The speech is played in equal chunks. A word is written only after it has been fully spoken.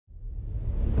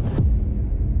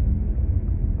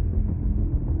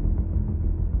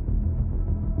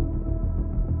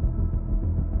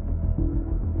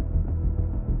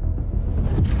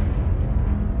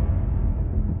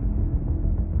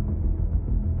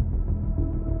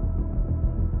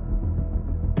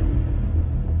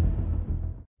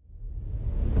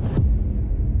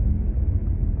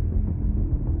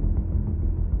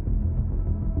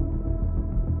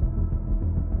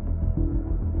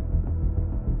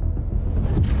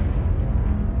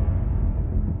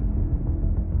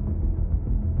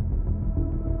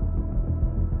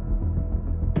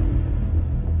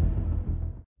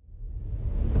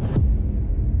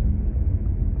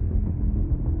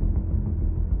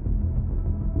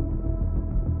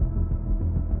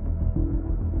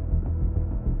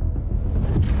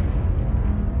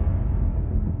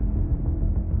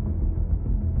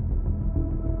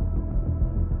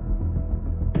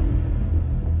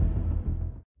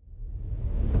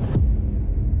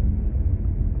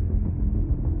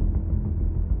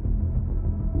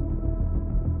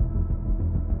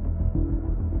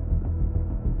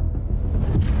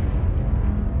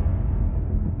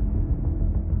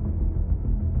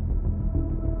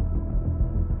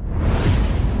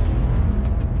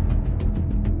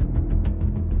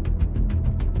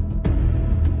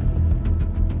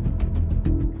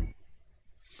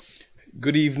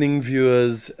Good evening,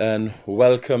 viewers, and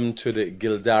welcome to the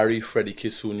Gildarie Freddie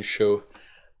Kissoon show.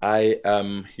 I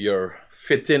am your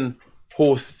fitting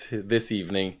host this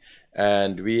evening,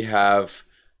 and we have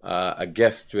a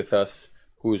guest with us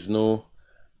who's no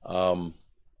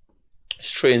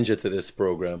stranger to this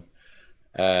program,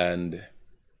 and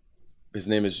his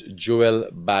name is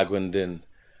Joel Bhagwandin.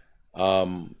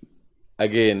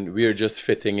 Again, we're just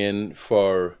fitting in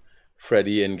for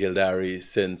Freddie and Gildarie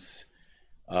since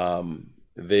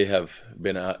they have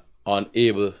been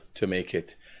unable to make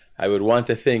it. I would want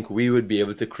to think we would be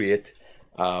able to create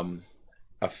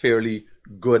a fairly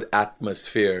good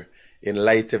atmosphere in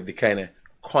light of the kind of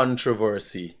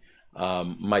controversy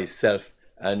myself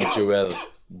and Joel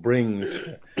brings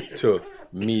to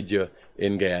media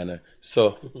in Guyana.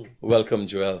 So, welcome,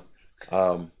 Joel,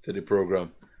 to the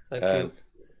program. Thank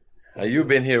you. You've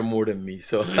been here more than me,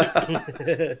 so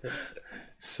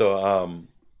so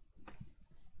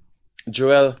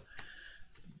Joel,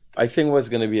 I think what's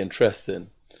going to be interesting,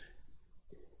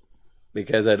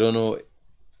 because I don't know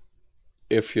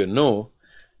if you know,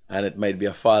 and it might be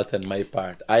a fault on my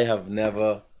part. I have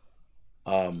never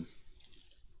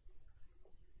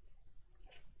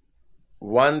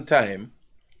one time,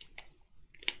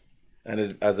 and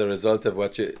as a result of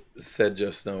what you said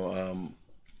just now,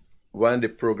 one of the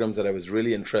programs that I was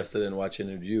really interested in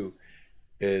watching with you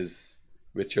is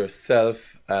with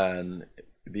yourself and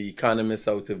the economist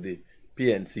out of the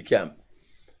PNC camp.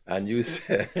 And you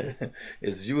said,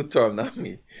 it's you term, not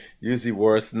me, use the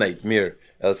worst nightmare,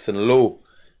 Elson Low,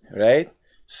 right?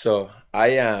 So I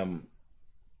am,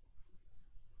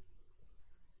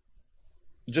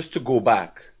 just to go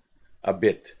back a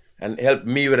bit and help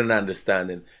me with an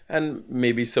understanding, and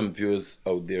maybe some viewers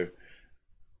out there,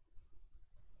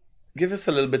 give us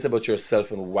a little bit about yourself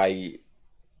and why,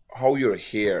 how you're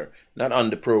here, not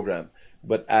on the program,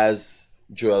 but as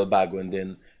Joel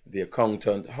Bhagwandin, the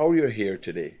accountant, how you're here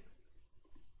today.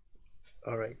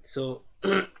 All right. So,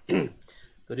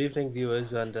 good evening,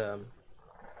 viewers, and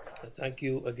thank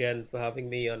you again for having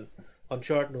me on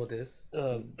short notice.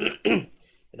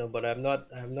 But I'm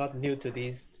not new to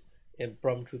these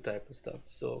impromptu type of stuff.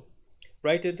 So,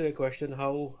 right into the question,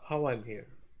 how I'm here.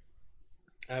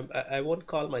 I won't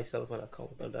call myself an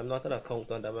accountant. I'm not an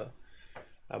accountant.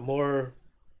 I'm more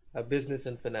a business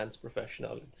and finance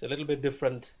professional. It's a little bit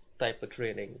different type of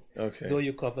training, Okay. though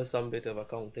you cover some bit of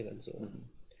accounting and so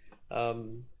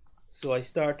on. So I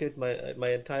started my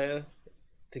entire,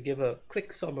 to give a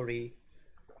quick summary,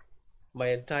 my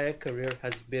entire career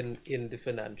has been in the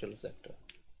financial sector.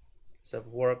 So I've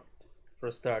worked,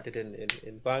 first started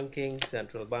in banking,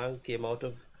 central bank, came out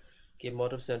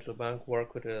of central bank,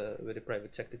 worked with the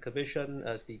private sector commission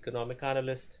as the economic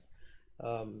analyst.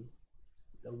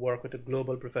 Work with a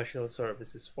global professional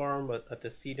services firm at the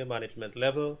senior management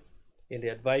level in the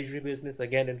advisory business,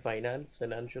 again in finance,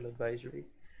 financial advisory.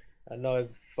 And now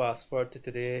I've fast forward to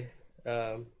today.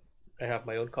 I have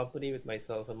my own company with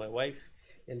myself and my wife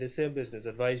in the same business,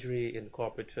 advisory in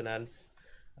corporate finance.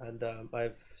 And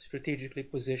I've strategically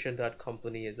positioned that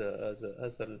company as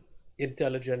an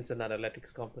intelligence and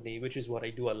analytics company, which is what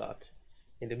I do a lot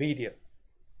in the media.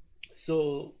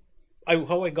 So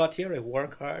how I got here, I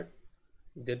work hard.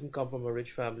 Didn't come from a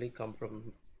rich family, come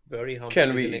from very humble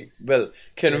beginnings.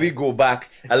 Can we go back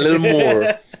a little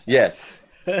more? Yes.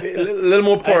 A little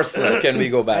more personal. Can we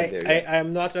go back there? I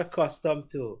am not accustomed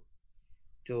to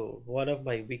one of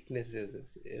my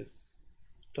weaknesses is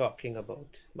talking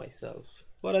about myself.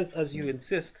 But as you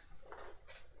insist,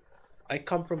 I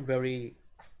come from very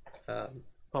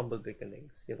humble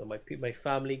beginnings. My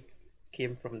family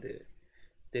came from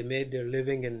they made their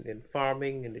living in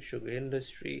farming, in the sugar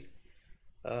industry.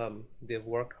 They've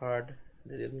worked hard.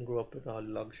 They didn't grow up with all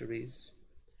luxuries.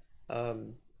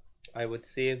 I would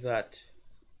say that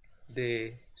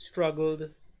they struggled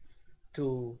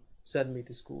to send me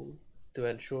to school, to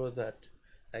ensure that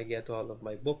I get all of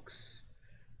my books.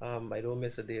 I don't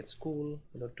miss a day at school.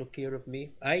 Took care of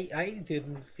me. I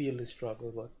didn't feel the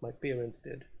struggle, but my parents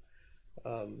did.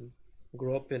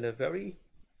 Grew up in a very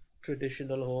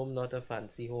traditional home, not a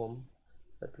fancy home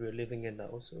that we're living in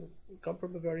now. So we come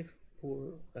from a very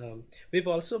poor. And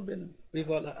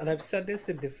I've said this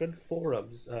in different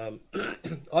forums,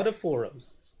 other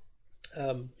forums,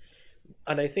 and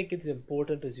I think it's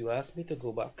important, as you asked me, to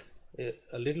go back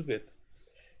a little bit,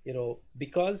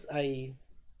 because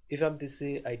if I'm to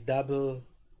say, I dabble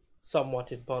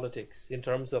somewhat in politics in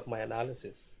terms of my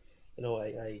analysis.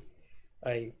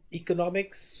 I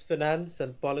economics, finance,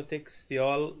 and politics, they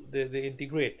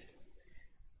integrate,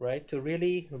 right? To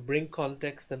really bring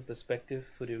context and perspective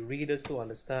for the readers to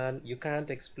understand. You can't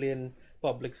explain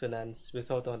public finance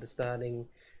without understanding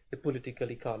the political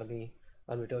economy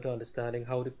and without understanding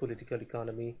how the political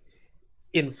economy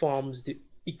informs the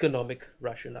economic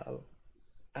rationale.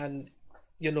 And,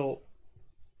 you know,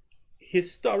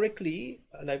 historically,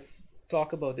 and I've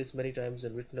talked about this many times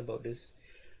and written about this,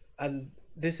 and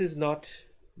this is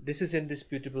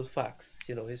indisputable facts.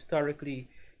 You know, historically,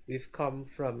 we've come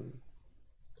from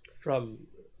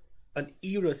an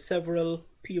era, several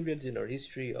periods in our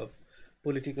history of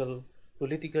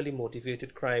politically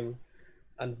motivated crime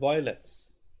and violence.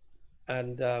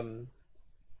 And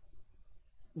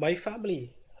my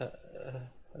family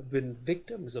have been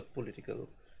victims of political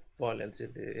violence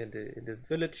in the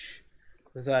village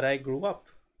that I grew up.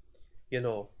 You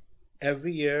know,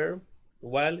 every year,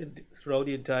 throughout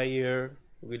the entire year,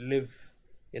 we live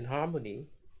in harmony,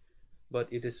 but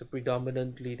it is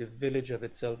predominantly the village of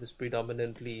itself is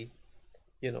predominantly,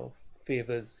 you know,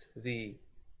 favors the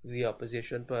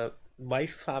opposition. But my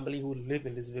family who live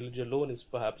in this village alone is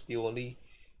perhaps the only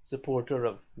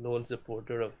known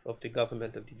supporter of the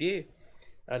government of the day,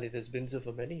 and it has been so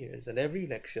for many years. And every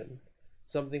election,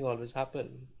 something always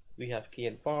happen. We have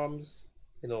cane farms,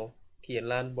 you know, cane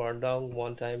land burned down.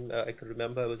 One time, I can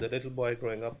remember I was a little boy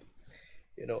growing up.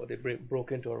 You know, they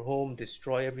broke into our home,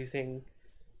 destroy everything,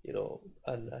 you know,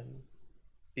 and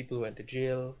people went to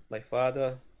jail. My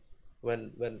father,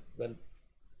 when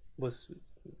was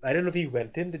I don't know if he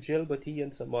went into jail, but he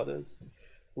and some others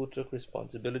who took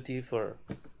responsibility for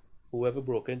whoever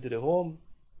broke into the home,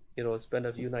 you know, spent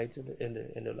a few nights in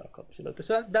the lockups. You know,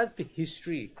 so that's the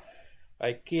history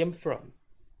I came from.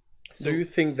 So Do you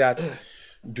think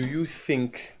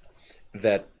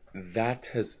that that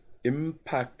has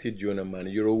impacted you in a manner?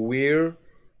 You're aware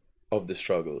of the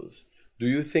struggles. Do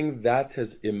you think that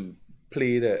has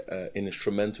played an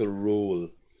instrumental role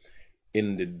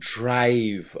in the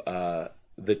drive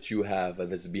that you have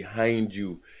that's behind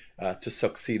you to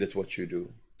succeed at what you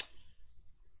do?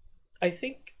 I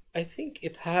think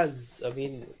it has. I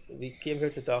mean, we came here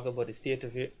to talk about the state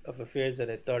of affairs, and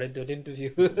it turned into an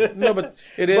interview. No, but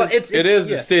it is But it is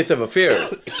the yeah, state of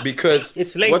affairs because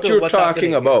it's linked what to you're what's talking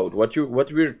happening here. about,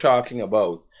 what we're talking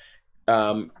about,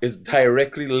 is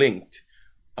directly linked,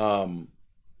 you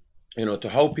know, to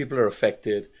how people are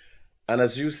affected. And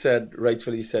as you said,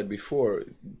 rightfully said before,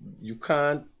 you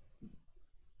can't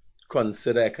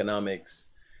consider economics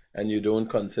and you don't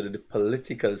consider the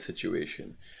political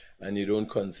situation and you don't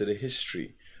consider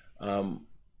history.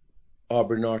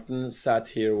 Aubrey Norton sat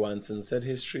here once and said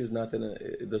history is not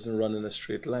it doesn't run in a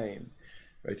straight line,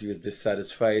 right? He was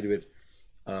dissatisfied with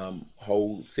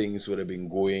how things would have been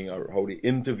going or how the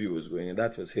interview was going, and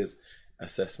that was his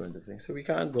assessment of things. So we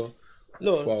can't go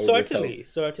No, forward without.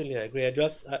 certainly, I agree.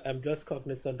 I'm just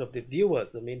cognizant of the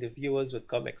viewers. I mean, the viewers would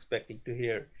come expecting to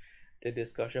hear the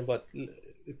discussion, but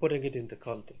putting it into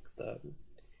context.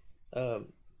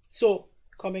 So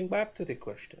coming back to the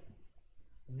question,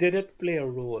 did it play a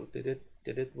role?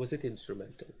 Was it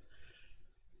instrumental?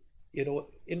 You know,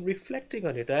 in reflecting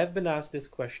on it, I've been asked this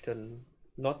question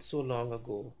not so long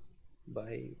ago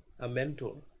by a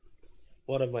mentor,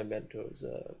 one of my mentors,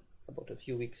 about a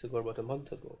few weeks ago, about a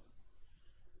month ago.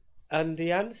 And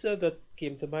the answer that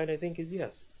came to mind, I think, is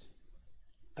yes.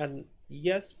 And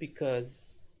yes,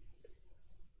 because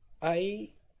I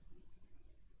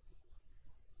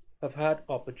have had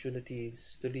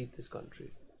opportunities to leave this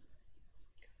country.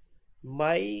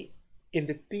 In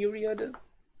the period,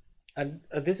 and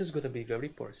this is going to be very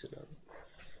personal,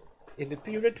 in the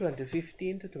period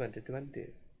 2015 to 2020,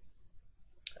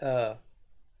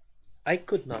 I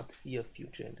could not see a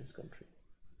future in this country.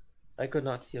 I could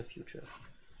not see a future.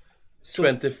 So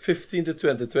 2015 to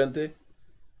 2020.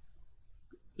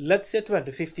 let's say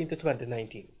 2015 to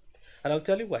 2019. And I'll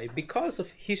tell you why. Because of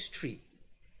history,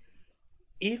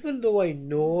 even though I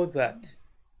know that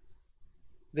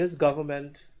this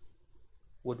government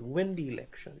would win the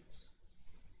elections,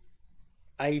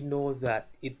 I know that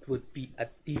it would be a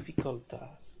difficult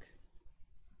task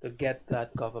to get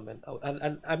that government out.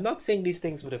 And I'm not saying these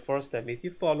things for the first time. If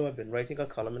you follow, I've been writing a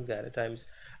column in Guyana Times.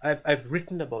 I've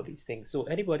written about these things. So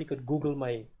anybody could Google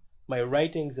my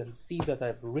writings and see that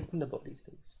I've written about these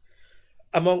things.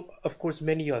 Among, of course,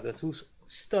 many others who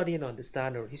study and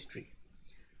understand our history.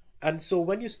 And so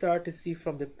when you start to see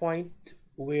from the point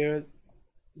where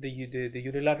the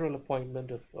unilateral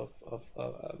appointment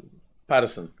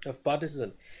Patterson. of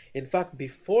partisan, in fact,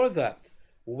 before that,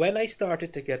 when I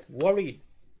started to get worried,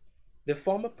 the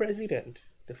former president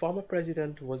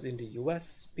was in the U.S.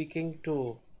 speaking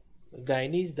to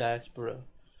Guyanese diaspora,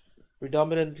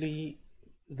 predominantly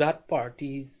that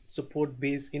party's support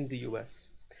base in the U.S.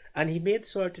 And he made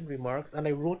certain remarks, and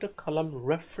I wrote a column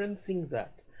referencing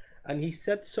that. And he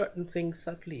said certain things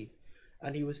subtly.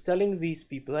 And he was telling these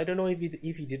people, I don't know if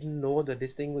he didn't know that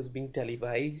this thing was being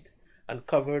televised and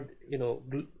covered,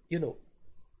 to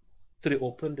the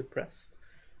open, the press.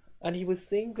 And he was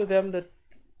saying to them that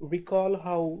recall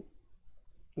how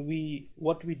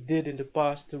what we did in the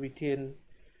past to retain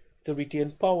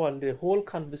power, and the whole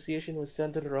conversation was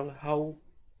centered around how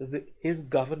his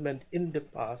government in the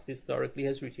past historically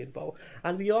has retained power,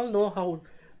 and we all know how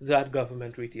that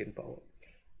government retained power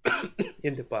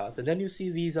in the past. And then you see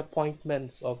these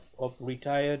appointments of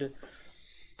retired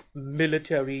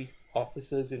military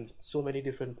officers in so many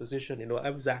different positions. I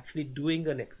was actually doing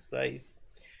an exercise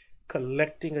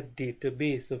collecting a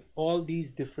database of all these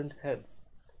different heads.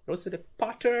 So the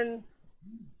pattern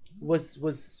was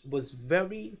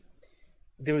very,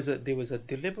 there was a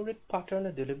deliberate pattern,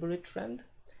 a deliberate trend,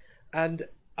 and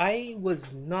I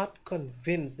was not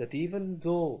convinced that even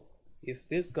though if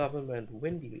this government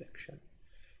win the election,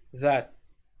 that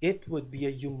it would be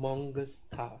a humongous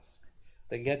task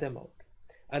to get them out.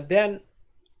 And then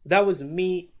that was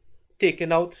me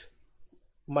taking out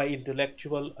my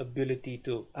intellectual ability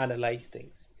to analyze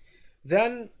things.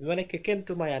 Then when I kick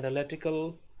into my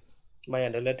analytical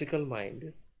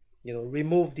mind,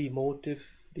 remove the emotive,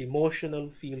 the emotional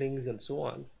feelings and so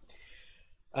on.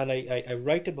 And I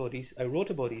wrote about these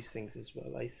things as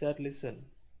well. I said, listen,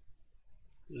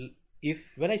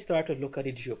 when I started to look at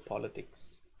the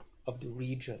geopolitics of the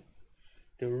region,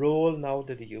 the role now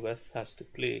that the US has to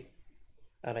play,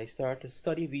 and I start to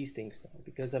study these things now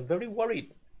because I'm very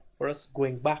worried for us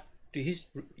going back to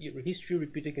history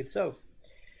repeating itself.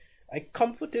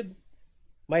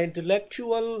 My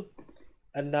intellectual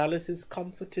analysis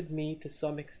comforted me to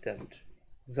some extent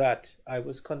that I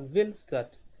was convinced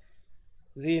that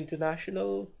the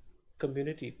international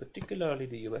community, particularly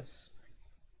the US,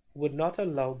 would not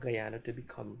allow Guyana to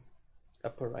become a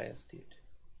pariah state.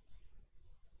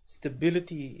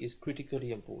 Stability is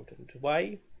critically important.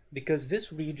 Why? Because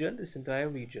this entire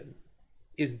region,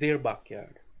 is their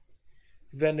backyard.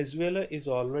 Venezuela is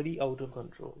already out of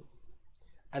control.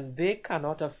 And they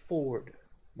cannot afford,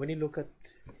 when you look at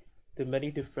the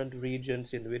many different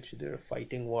regions in which they're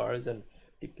fighting wars and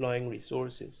deploying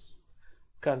resources,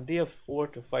 can they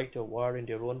afford to fight a war in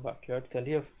their own backyard? Can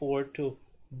they afford to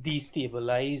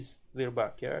destabilize their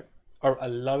backyard or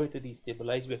allow it to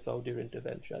destabilize without their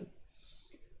intervention?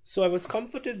 So I was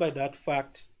comforted by that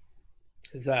fact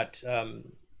that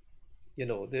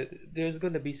there's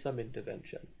going to be some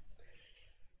intervention.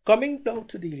 Coming down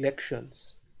to the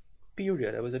elections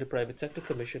period, I was at the Private Sector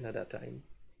Commission at that time.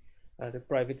 The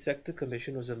Private Sector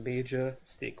Commission was a major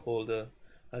stakeholder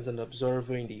as an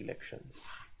observer in the elections.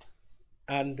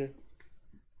 And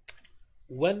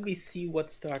when we see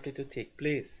what started to take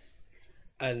place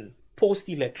and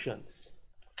post-elections,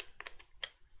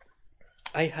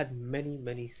 I had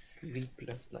many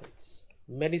sleepless nights.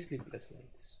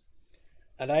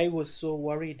 And I was so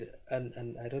worried,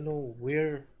 and I don't know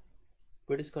where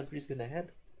this country is going to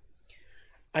head.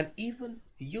 And even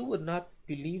you would not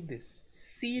believe this,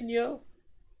 senior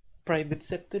private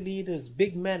sector leaders,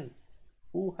 big men,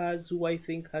 who I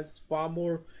think has far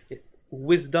more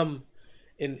wisdom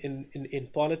in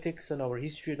politics and our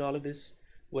history and all of this,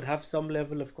 would have some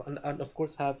level of, and of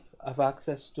course have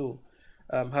access to,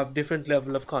 have different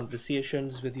level of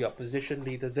conversations with the opposition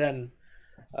leader then,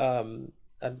 and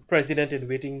president in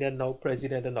waiting then, now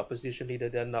president, and opposition leader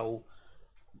then, now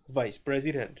vice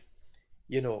president.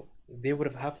 They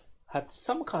would have had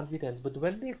some confidence, but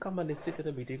when they come and they sit in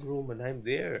a meeting room and I'm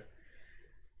there,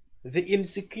 the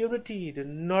insecurity, the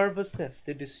nervousness,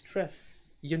 the distress,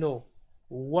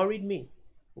 worried me.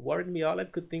 All I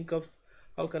could think of,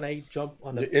 how can I jump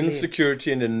on a the plane?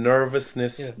 Insecurity and the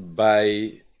nervousness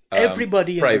by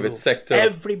everybody private sector,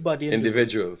 everybody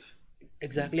individuals.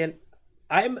 Exactly. And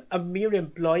I'm a mere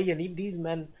employee, and if these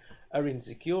men are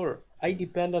insecure, I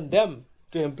depend on them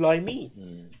to employ me.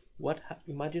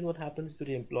 Imagine what happens to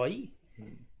the employee.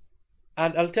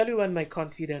 And I'll tell you when my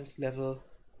confidence level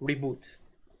reboot.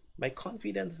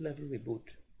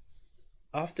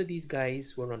 After these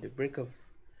guys were on the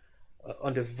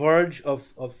verge of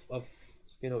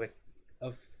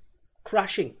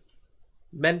crashing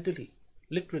mentally,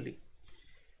 literally,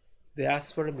 they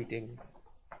asked for a meeting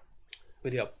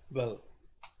with the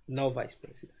now vice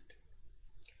president.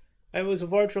 It was a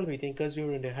virtual meeting because we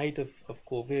were in the height of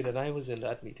COVID, and I was in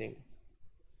that meeting.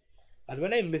 And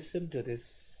when I listened to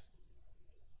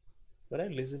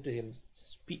him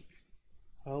speak,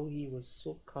 how he was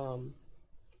so calm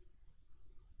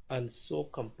and so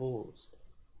composed.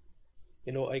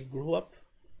 I grew up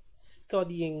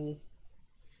studying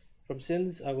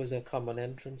since I was a common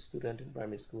entrance student in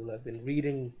primary school. I've been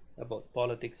reading about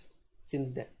politics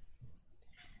since then.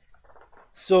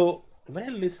 So when I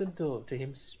listened to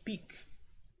him speak,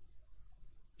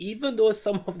 even though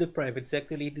some of the private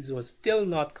sector leaders were still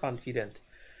not confident,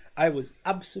 I was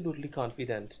absolutely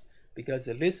confident because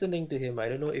listening to him, I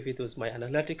don't know if it was my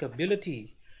analytic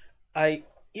ability, I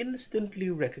instantly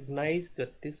recognized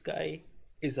that this guy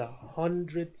is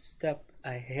 100 steps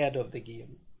ahead of the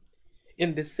game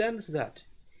in the sense that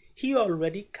he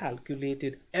already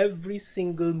calculated every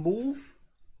single move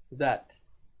that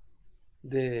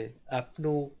the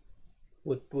APNO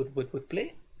would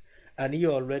play, and he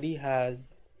already had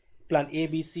plan A,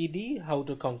 B, C, D, how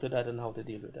to counter that and how to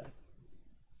deal with that.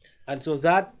 And so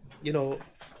that,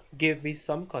 gave me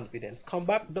some confidence. Come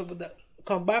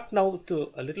back now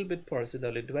to a little bit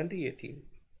personal in 2018.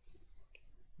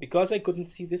 Because I couldn't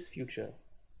see this future,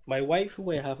 my wife,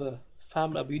 who I have a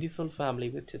beautiful family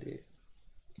with today,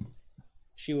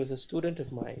 she was a student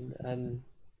of mine, and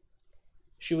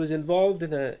she was involved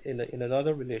in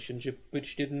another relationship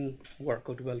which didn't work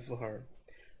out well for her.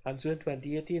 And so in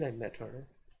 2018, I met her,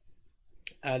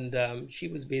 and she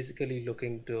was basically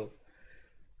looking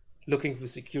for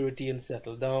security and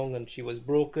settle down, and she was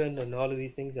broken and all of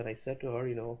these things. And I said to her,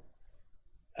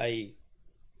 I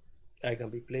can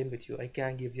be plain with you. I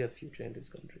can't give you a future in this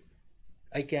country.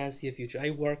 I can't see a future.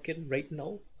 I work in right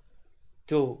now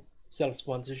to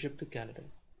self-sponsorship to Canada.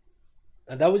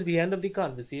 And that was the end of the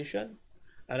conversation.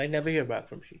 And I never hear back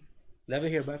from she. Never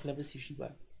hear back, never see she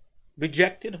back.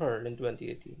 Rejected her in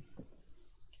 2018.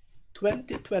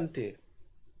 2020,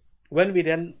 when we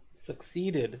then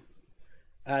succeeded,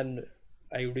 and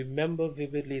I remember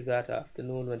vividly that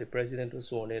afternoon when the president was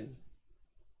sworn in,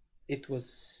 it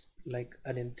was like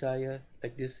the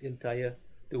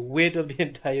weight of the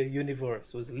entire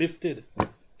universe was lifted.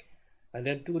 And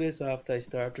then 2 days after, I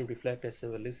started to reflect. I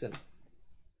said, well, listen,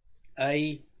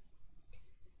 I'm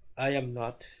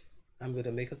going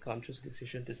to make a conscious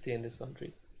decision to stay in this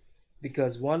country.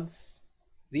 Because once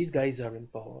these guys are in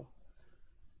power,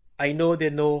 I know they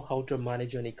know how to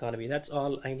manage an economy. That's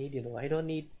all I need, I don't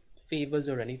need favors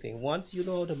or anything. Once you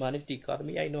know how to manage the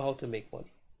economy, I know how to make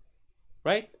money.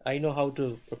 Right? I know how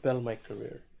to propel my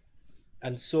career.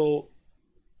 And so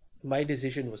my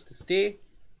decision was to stay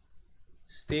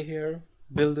here,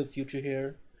 build a future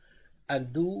here,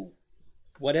 and do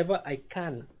whatever I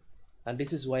can. And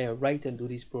this is why I write and do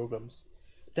these programs,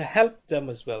 to help them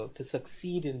as well to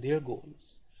succeed in their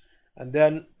goals. And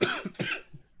then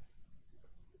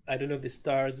I don't know if the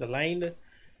stars aligned.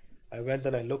 I went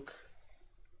and I looked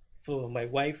for my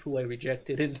wife, who I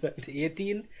rejected in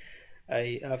 2018.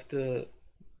 After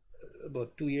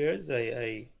about 2 years,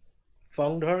 I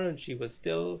found her, and she was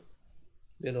still,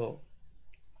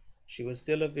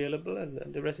 available,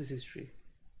 and the rest is history.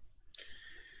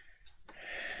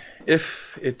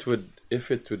 If it would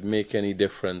make any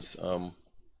difference,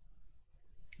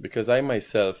 because I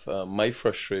myself, my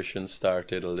frustration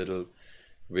started a little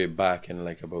way back in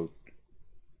like about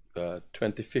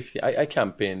 2015. I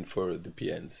campaigned for the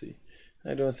PNC.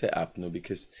 I don't say APNO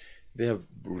because they have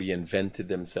reinvented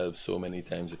themselves so many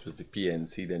times. It was the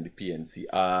PNC, then the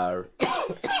PNCR,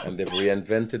 and they've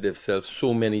reinvented themselves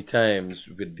so many times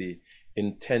with the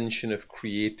intention of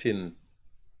creating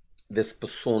this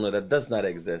persona that does not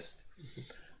exist.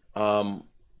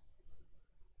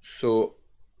 So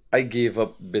I gave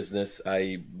up business.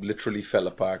 I literally fell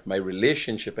apart. My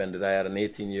relationship ended. I had an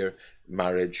 18-year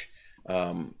marriage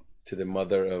to the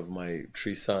mother of my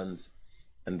 3 sons.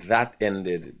 And that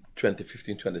ended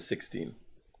 2015, 2016,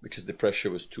 because the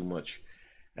pressure was too much.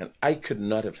 And I could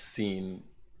not have seen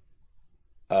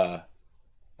a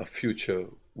future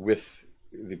with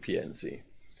the PNC.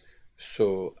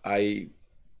 So I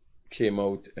came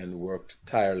out and worked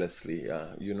tirelessly,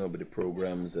 with the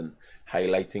programs and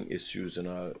highlighting issues and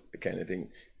all kind of thing.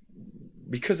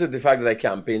 Because of the fact that I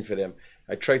campaigned for them,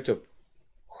 I tried to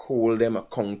hold them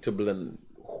accountable and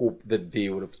hope that they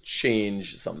would have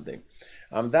changed something.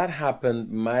 That happened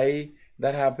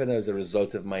as a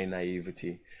result of my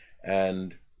naivety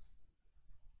and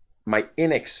my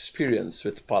inexperience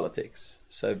with politics.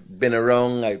 So I've been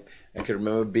around. I can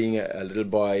remember being a little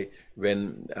boy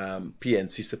when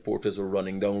PNC supporters were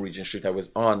running down Regent Street. I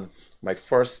was on my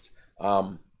first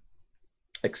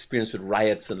experience with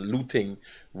riots and looting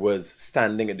was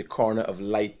standing at the corner of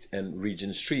Light and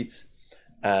Regent Streets.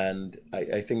 And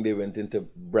I think they went into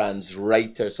Brands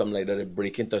Right or something like that. They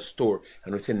break into a store,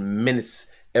 and within minutes,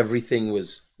 everything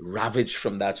was ravaged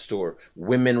from that store.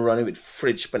 Women running with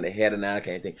fridge on the head and that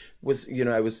kind of thing.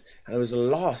 I was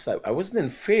lost. I wasn't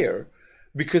in fear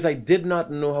because I did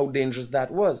not know how dangerous that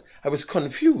was. I was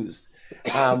confused.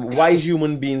 Why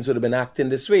human beings would have been acting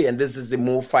this way. And this is the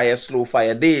more fire, slow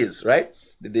fire days, right?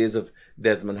 The days of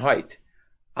Desmond Hoyt.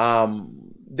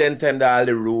 Then time that all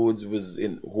the roads was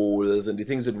in holes and the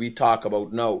things that we talk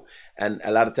about now, and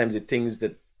a lot of times the things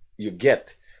that you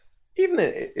get, even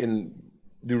in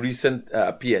the recent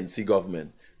PNC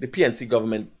government, the PNC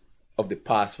government of the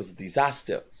past was a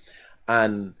disaster,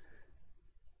 and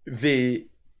the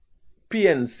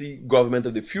PNC government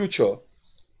of the future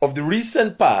of the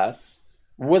recent past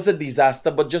was a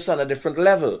disaster, but just on a different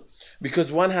level,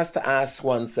 because one has to ask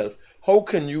oneself, how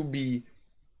can you be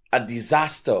a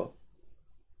disaster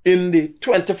in the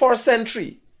 21st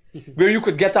century where you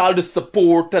could get all the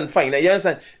support and finance? You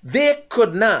understand? They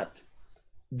could not.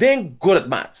 They ain't good at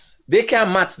maths. They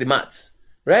can't match the maths,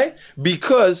 right?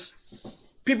 Because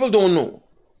people don't know.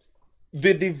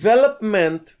 The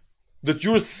development that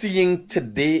you're seeing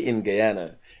today in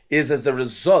Guyana is as a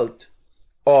result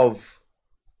of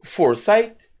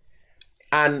foresight.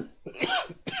 And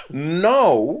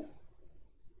now,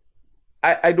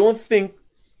 I don't think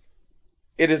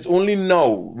it is only now,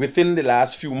 within the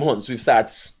last few months, we've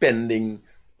started spending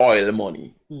oil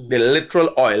money, the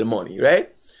literal oil money,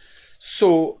 right?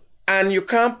 So, and you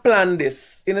can't plan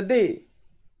this in a day.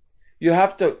 You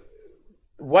have to,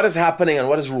 what is happening and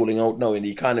what is rolling out now in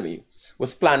the economy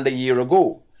was planned a year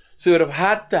ago. So you would have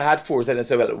had to have foresight and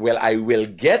say, well, I will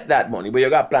get that money, but you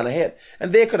got to plan ahead.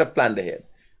 And they could have planned ahead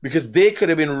because they could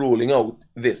have been rolling out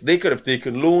this. They could have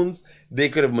taken loans. They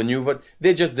could have maneuvered.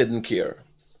 They just didn't care.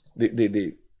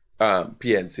 The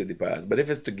PNC of the past. But if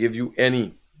it's to give you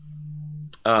any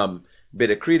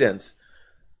bit of credence,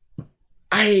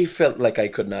 I felt like I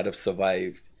could not have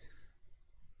survived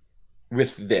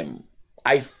with them.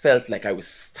 I felt like I was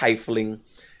stifling.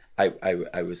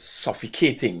 I was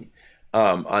suffocating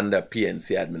under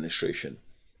PNC administration.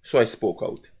 So I spoke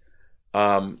out.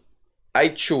 I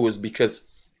chose because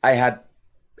I had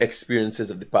experiences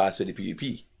of the past with the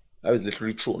PVP. I was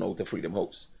literally thrown out of Freedom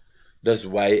House. That's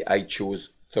why I chose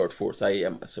Third Force. I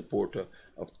am a supporter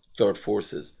of Third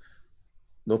Forces.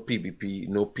 No PVP,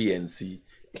 no PNC.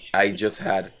 I just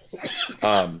had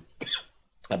a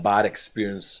bad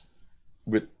experience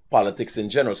with politics in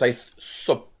general. So I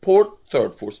support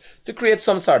Third Force to create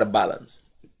some sort of balance.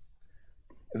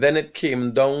 Then it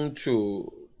came down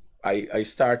to, I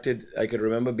could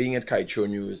remember being at Kaicho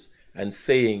News and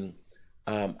saying,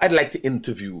 I'd like to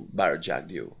interview Bharat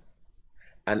Jagdeo.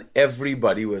 And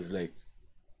everybody was like,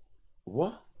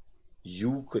 what?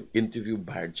 You could interview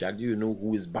Bharat Jagdeo? You know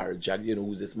who is Bharat Jagdeo? You know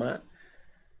who's this man?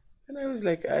 And I was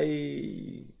like,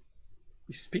 he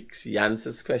speaks, he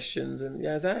answers questions, and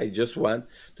yes, I just want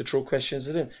to throw questions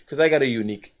at him because I got a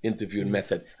unique interviewing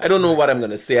method. I don't know what I'm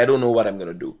going to say. I don't know what I'm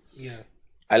going to do. Yeah.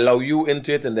 I allow you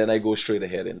into it, and then I go straight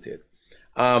ahead into it.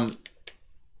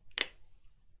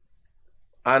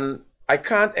 And I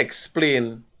can't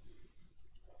explain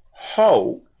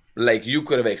how, like you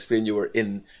could have explained you were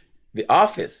in the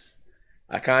office.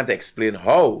 I can't explain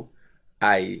how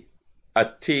I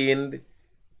attained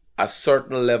a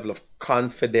certain level of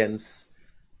confidence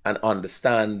and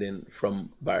understanding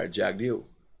from Bharat Jagdeo.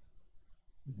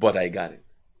 But I got it.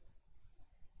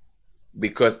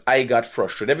 Because I got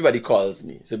frustrated. Everybody calls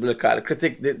me. So people call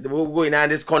critic, we're going on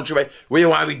this country, where you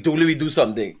want we do? Let me do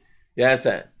something. Yes,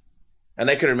 sir. And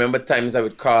I can remember times I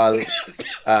would call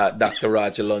Dr.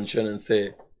 Raja luncheon and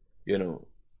say, you know,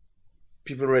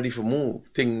 people are ready for move.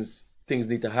 Things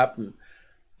need to happen.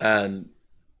 And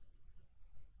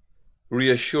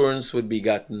reassurance would be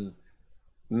gotten,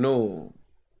 no,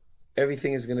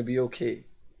 everything is going to be okay.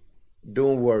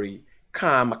 Don't worry.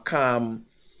 Calm.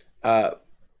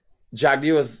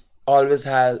 Jagdeo has always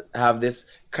have this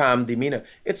calm demeanor.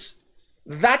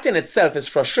 That in itself is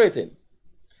frustrating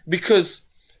because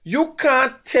you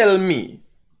can't tell me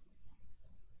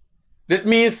that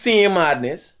me is seeing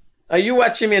madness and you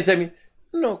watching me and tell me,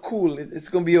 no, cool, it's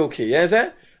going to be okay. Yes,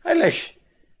 sir? I like,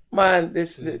 man,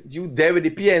 you there with the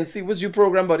PNC, what's your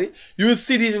program, buddy? You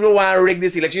see these people want to rig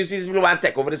this election, you see these people want to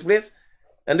take over this place,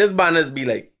 and this banners be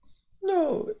like,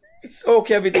 no, it's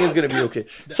okay, everything is going to be okay.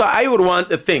 So I would want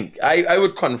to think, I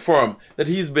would confirm that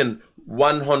he's been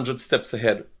 100 steps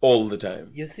ahead all the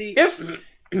time. You see,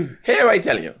 here I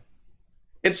tell you,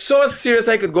 it's so serious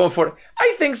I could go for it.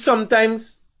 I think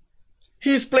sometimes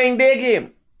he's playing their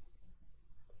game.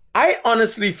 I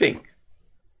honestly think,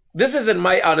 this is in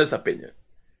my honest opinion,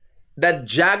 that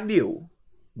Jagdeo,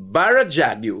 Bharat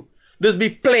Jagdeo, does be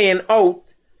playing out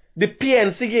the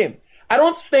PNC game. I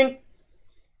don't think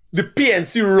the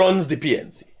PNC runs the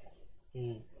PNC.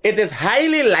 It is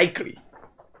highly likely.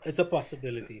 It's a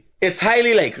possibility. It's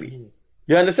highly likely.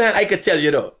 You understand? I could tell you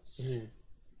though,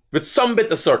 with some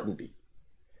bit of certainty,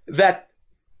 that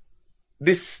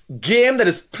this game that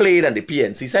is played on the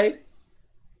PNC side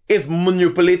is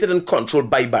manipulated and controlled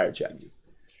by Bharat Jagdeo.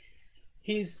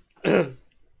 He's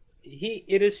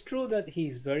it is true that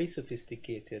he's very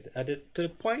sophisticated. And to the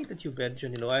point that you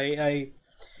mentioned, I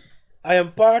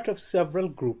am part of several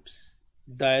groups,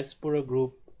 diaspora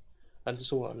group, and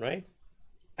so on, right?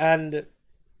 And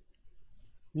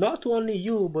not only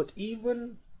you, but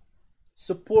even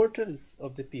supporters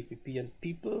of the PPP and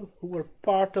people who were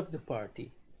part of the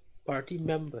party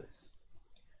members,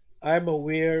 I'm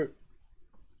aware,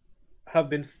 have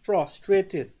been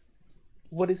frustrated.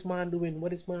 What is man doing?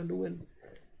 What is man doing?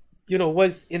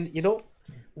 Was in,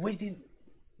 was the,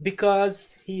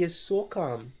 because he is so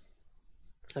calm.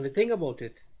 And the thing about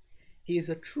it, he is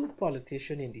a true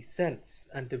politician in the sense,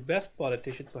 and the best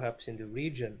politician perhaps in the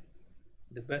region,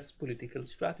 the best political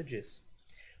strategist.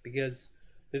 Because,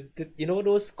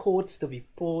 those quotes that we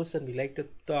post and we like to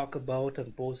talk about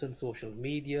and post on social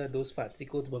media, those fancy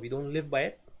quotes, but we don't live by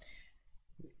it.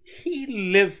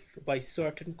 He lived by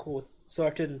certain quotes,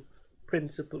 certain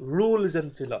principles, rules,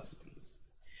 and philosophies.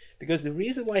 Because the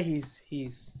reason why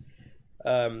he's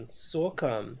so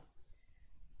calm,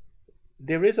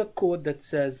 there is a quote that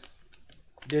says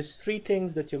there's three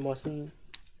things that you must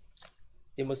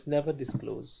never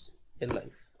disclose in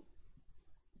life: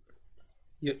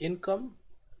 your income,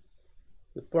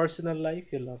 your personal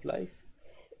life, your love life,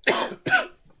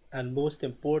 and most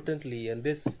importantly, and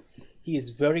this, he is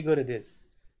very good at this,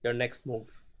 your next move.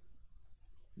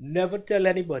 Never tell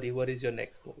anybody what is your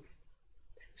next move.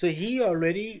 So he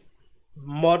already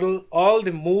modeled all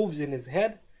the moves in his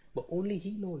head, but only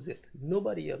he knows it,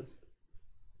 nobody else.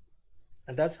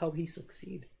 And that's how he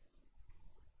succeed.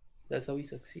 That's how he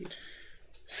succeed.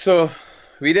 So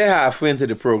we're halfway into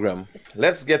the program.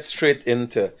 Let's get straight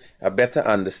into a better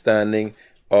understanding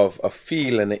of a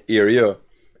field and an area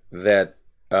that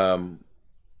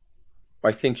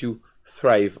I think you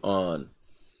thrive on.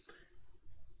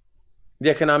 The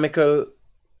economical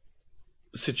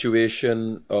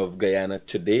situation of Guyana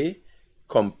today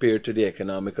compared to the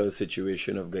economical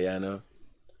situation of Guyana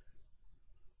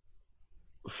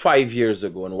 5 years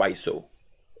ago, and why so?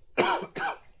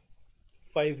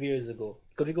 5 years ago.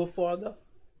 Could we go further?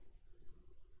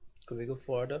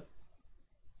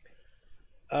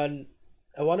 And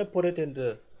I want to put it in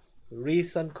the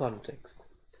recent context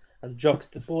and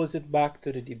juxtapose it back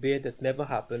to the debate that never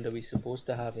happened that we're supposed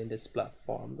to have in this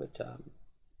platform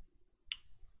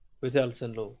with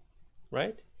Elson Lowe,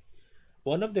 right?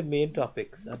 One of the main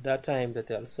topics at that time that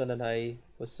Elson and I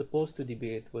was supposed to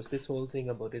debate was this whole thing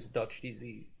about this Dutch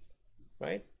disease,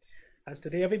 right? And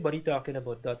today everybody talking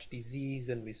about Dutch disease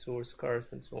and resource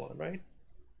curse and so on, right?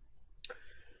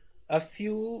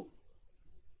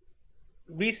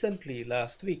 Recently,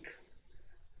 last week,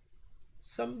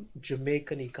 some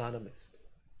Jamaican economist,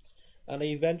 and I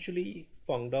eventually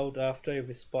found out after I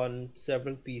respond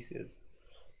several pieces,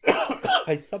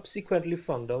 I subsequently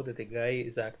found out that the guy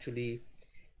is actually,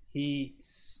 he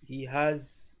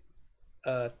has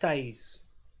ties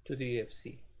to the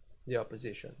AFC, the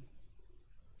opposition.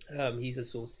 He's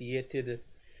associated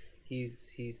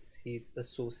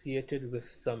with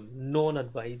some known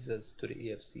advisors to the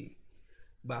AFC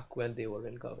back when they were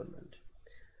in government.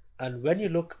 And when you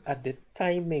look at the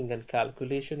timing and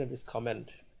calculation of his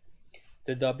comment,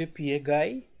 the WPA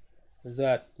guy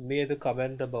that made the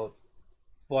comment about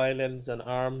violence and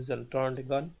arms and turned the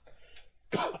gun,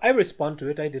 I respond to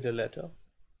it. I did a letter,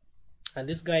 and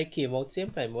this guy came out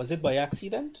same time. Was it by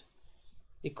accident?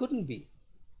 It couldn't be.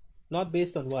 Not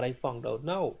based on what I found out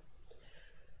now.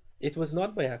 It was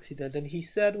not by accident. And he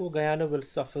said, oh, Guyana will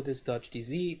suffer this Dutch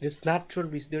disease,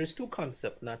 there is two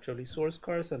concepts, natural resource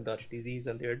curse and Dutch disease,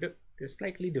 and they're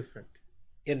slightly different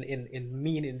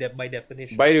by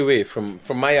definition. By the way, from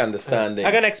my understanding,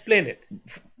 I can explain it.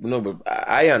 No, but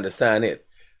I understand it.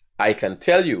 I can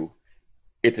tell you,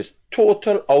 it is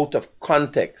total out of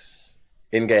context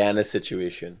in Guyana's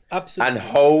situation. Absolutely. And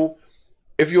how,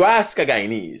 if you ask a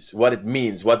Guyanese what it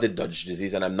means, what the Dutch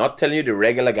disease, and I'm not telling you the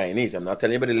regular Guyanese, I'm not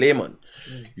telling you about the layman.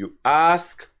 You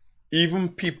ask even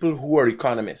people who are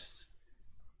economists,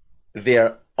 they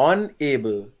are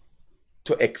unable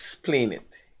to explain it.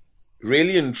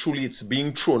 Really and truly, it's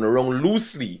being thrown around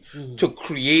loosely to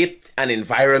create an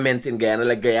environment in Guyana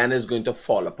like Guyana is going to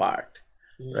fall apart.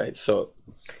 Right? So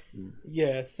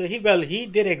yeah, so he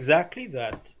did exactly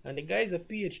that. And the guy is a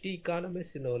PhD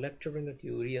economist, lecturing at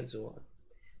URI and so on.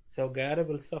 So Guyana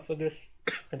will suffer this,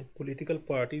 and the political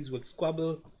parties will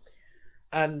squabble.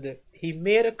 And he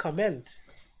made a comment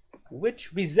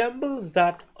which resembles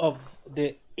that of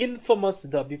the infamous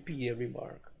WPA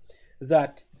remark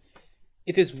that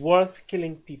it is worth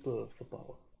killing people for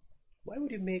power. Why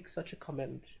would you make such a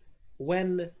comment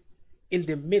when, in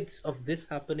the midst of this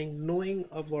happening, knowing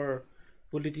of our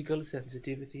political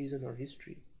sensitivities in our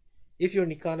history. If you're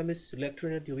an economist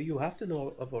lecturing at you have to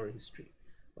know of our history.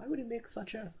 Why would he make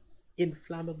such a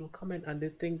inflammable comment? And they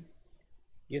think,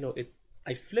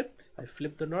 I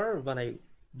flipped the nerve, and I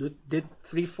did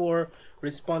 3-4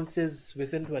 responses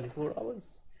within 24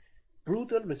 hours.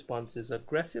 Brutal responses,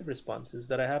 aggressive responses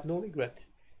that I have no regret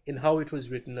in how it was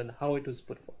written and how it was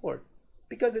put forward,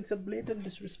 because it's a blatant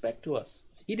disrespect to us.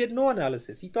 He did no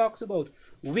analysis. He talks about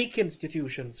weak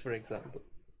institutions, for example.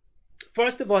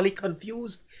 First of all, he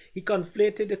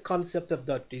conflated the concept of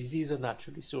that disease or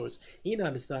natural resource. He didn't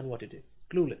understand what it is.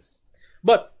 Clueless.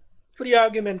 But for the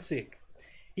argument's sake,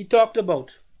 he talked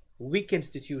about weak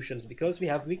institutions. Because we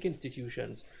have weak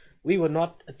institutions, we will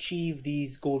not achieve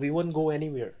these goals. We wouldn't go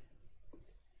anywhere.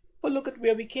 But look at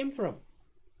where we came from.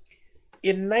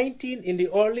 In the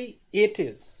early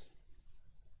 80s,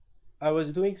 I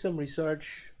was doing some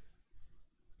research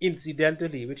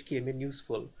incidentally, which came in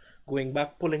useful, going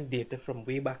back, pulling data from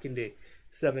way back in the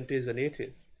 70s and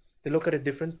 80s to look at a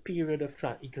different period of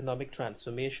economic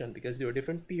transformation, because there were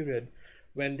different periods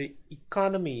when the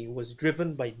economy was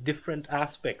driven by different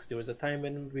aspects. There was a time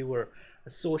when we were a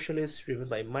socialist, driven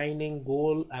by mining,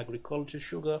 gold, agriculture,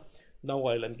 sugar, now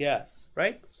oil and gas,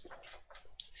 right?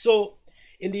 So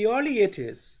in the early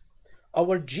 80s,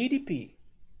 our GDP,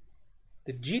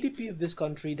 the GDP of this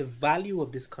country, the value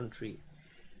of this country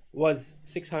was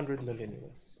 600 million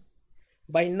US.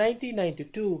 By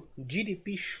 1992,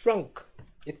 GDP shrunk.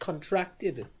 It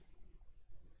contracted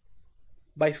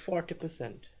by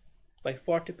 40%, to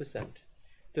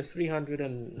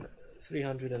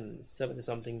 370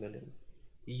 something million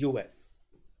US,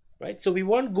 right? So we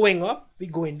weren't going up, we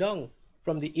going down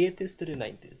from the 80s to the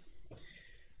 90s.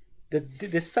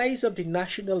 The size of the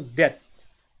national debt,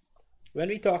 when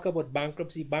we talk about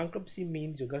bankruptcy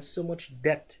means you got so much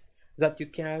debt that you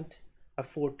can't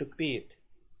afford to pay it.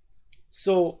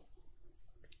 So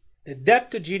the debt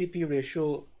to GDP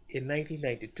ratio in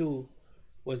 1992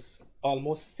 was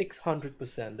almost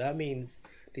 600%. That means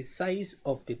the size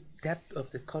of the debt of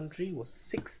the country was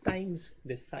 6 times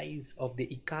the size of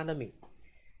the economy.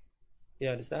 You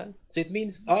understand? So it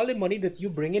means all the money that you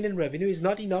bring in revenue is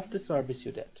not enough to service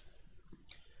your debt.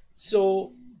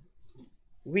 So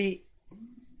we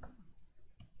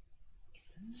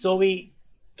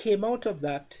came out of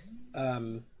that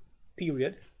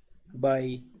period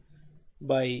by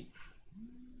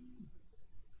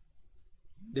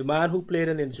the man who played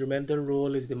an instrumental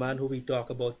role is the man who we talked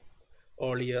about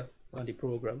earlier on the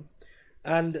program.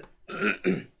 And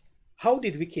how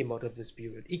did we came out of this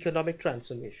period? Economic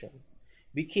transformation.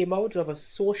 We came out of a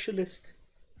socialist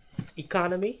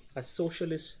economy, a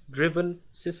socialist driven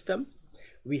system.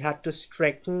 We had to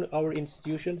strengthen our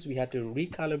institutions. We had to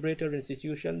recalibrate our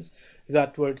institutions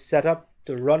that were set up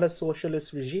to run a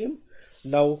socialist regime,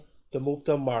 now to move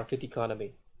to a market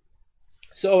economy.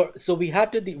 So we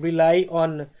had to rely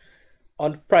on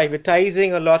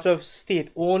privatizing a lot of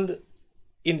state-owned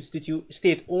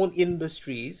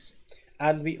industries,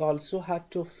 and we also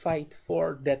had to fight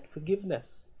for debt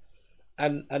forgiveness.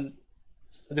 And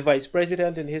the vice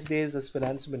president in his days as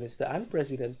finance minister and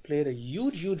president played a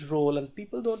huge role, and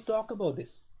people don't talk about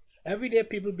this. Every day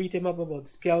people beat him up about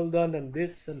Skeldon and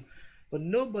this, but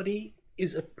nobody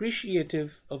is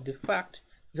appreciative of the fact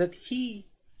that he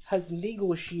has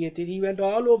negotiated. He went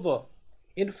all over.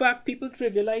 In fact, people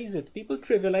trivialize it. People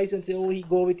trivialize and say, oh, he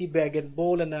go with the bag and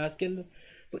bowl and asking.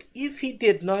 But if he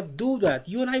did not do that,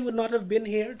 you and I would not have been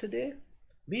here today.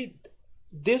 The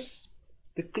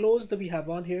clothes that we have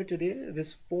on here today,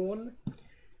 this phone,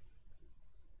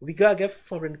 we gotta get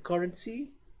foreign currency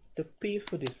to pay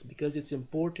for this because it's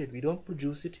imported. We don't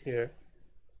produce it here.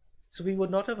 So we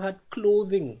would not have had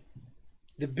clothing.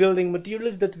 The building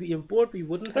materials that we import, we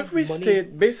wouldn't have money.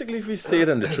 If we stayed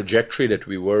on the trajectory that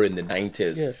we were in the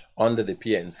 90s under the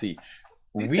PNC,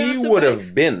 we would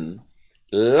have been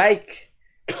like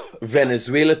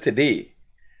Venezuela today.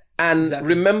 And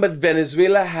remember,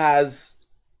 Venezuela has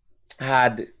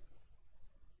had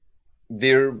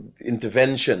their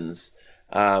interventions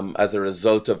as a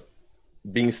result of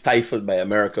being stifled by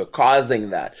America, causing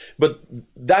that. But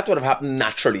that would have happened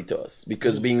naturally to us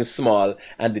because being small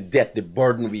and the debt, the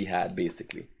burden we had,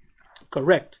 basically.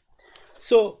 Correct.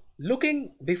 So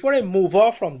before I move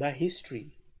off from that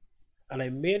history, and I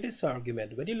made this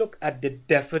argument, when you look at the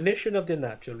definition of the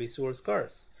natural resource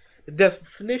curse, the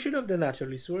definition of the natural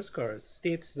resource curse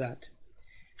states that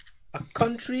a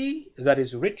country that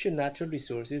is rich in natural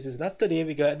resources is not today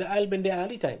we got the Albin the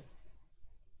alley time.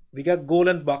 We got gold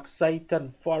and bauxite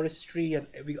and forestry and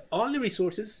all the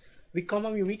resources. We come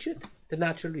and we reach it, the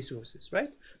natural resources, right?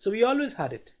 So we always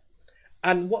had it.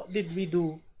 And what did we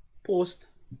do post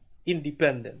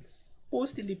independence,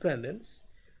 post-independence,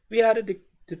 we had a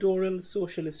dictatorial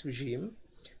socialist regime.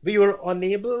 We were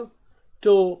unable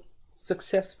to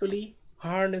successfully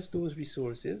harness those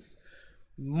resources,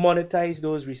 monetize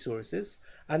those resources.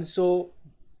 And so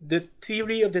the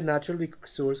theory of the natural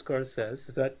resource curse says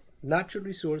that natural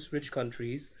resource rich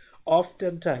countries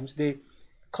oftentimes they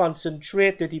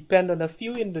concentrate, they depend on a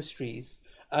few industries,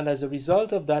 and as a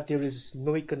result of that there is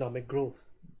no economic growth.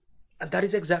 And that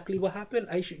is exactly what happened.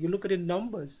 You look at the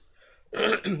numbers.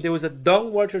 There was a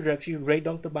downward trajectory right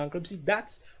down to bankruptcy.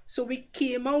 That's so we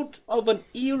came out of an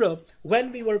era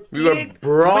when we were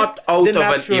brought out of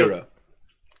an era.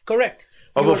 Correct.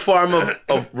 Of a form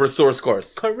of resource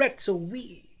course. Correct. So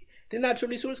the natural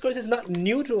resource course is not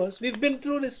new to us. We've been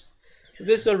through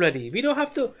this already. We don't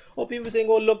have to. Oh, people saying,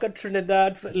 "Oh, look at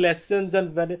Trinidad for lessons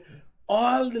and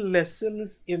all the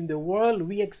lessons in the world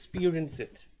we experience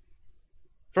it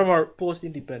from our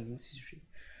post-independence history."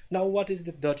 Now, what is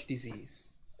the Dutch disease?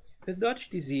 The Dutch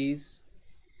disease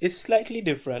is slightly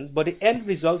different, but the end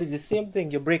result is the same thing.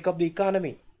 You break up the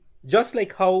economy. Just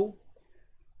like how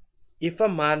if a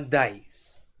man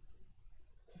dies,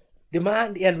 the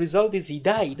end result is he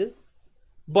died,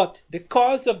 but the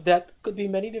cause of death could be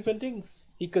many different things.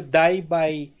 He could die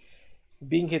by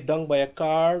being hit down by a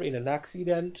car in an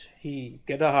accident. He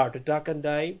get a heart attack and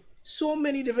die. So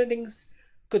many different things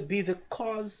could be the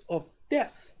cause of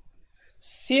death.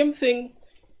 Same thing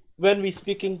when we're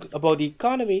speaking about the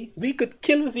economy. We could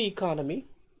kill the economy.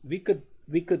 We could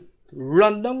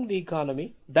run down the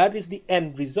economy. That is the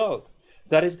end result.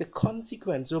 That is the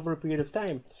consequence over a period of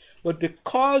time. But the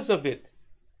cause of it,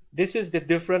 this is the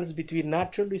difference between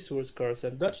natural resource curse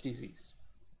and Dutch disease.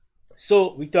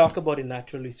 So we talk about a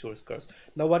natural resource curse.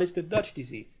 Now, what is the Dutch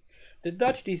disease? The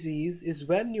Dutch disease is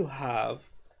when you have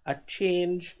a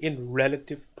change in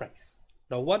relative price.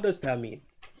 Now, what does that mean?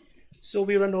 So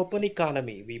we're an open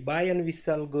economy. We buy and we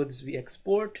sell goods, we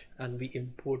export and we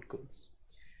import goods.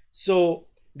 So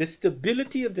the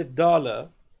stability of the dollar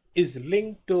is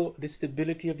linked to the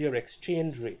stability of your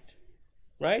exchange rate,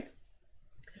 right?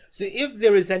 So if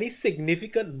there is any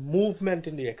significant movement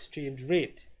in the exchange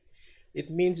rate,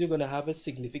 it means you're going to have a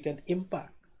significant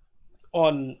impact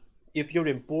on, if you're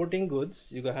importing goods,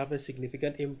 you're going to have a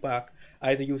significant impact.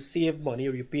 Either you save money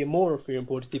or you pay more for your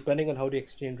imports, depending on how the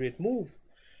exchange rate moves.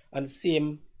 And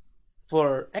same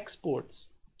for exports.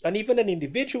 And even an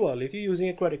individual, if you're using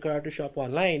a credit card to shop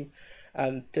online,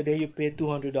 and today you pay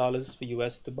 $200 for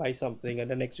US to buy something,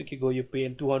 and the next week you go, you pay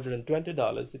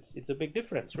 $220. It's a big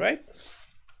difference, right?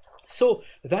 So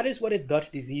that is what a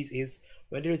Dutch disease is.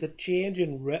 When there is a change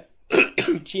in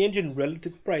change in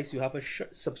relative price, you have a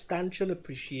substantial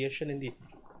appreciation in the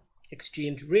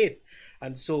exchange rate,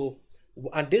 and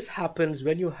this happens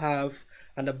when you have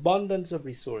an abundance of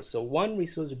resource. So one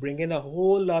resource bring in a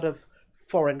whole lot of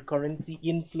foreign currency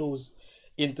inflows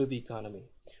into the economy.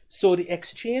 So the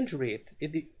exchange rate,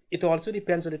 it also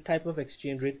depends on the type of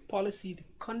exchange rate policy the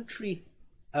country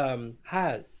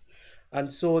has.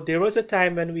 And so there was a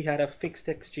time when we had a fixed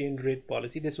exchange rate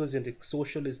policy. This was in the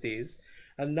socialist days.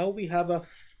 And now we have a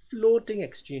floating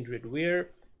exchange rate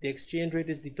where the exchange rate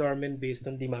is determined based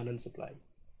on demand and supply.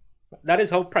 That is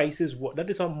how prices work. That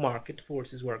is how market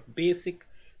forces work. Basic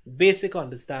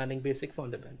understanding, basic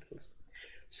fundamentals.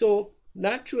 So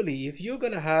naturally, if you're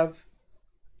going to have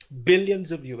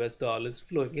billions of US dollars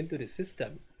flowing into the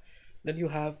system, then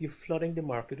you're flooding the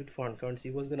market with foreign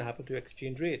currency. What's going to happen to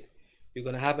exchange rate? You're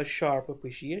going to have a sharp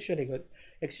appreciation.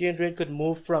 Exchange rate could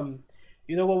move from,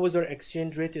 what was our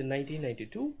exchange rate in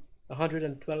 1992?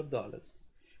 $112.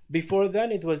 Before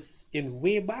then, it was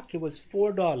way back, it was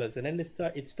 $4, and then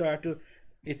it started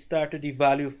to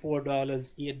devalue $4,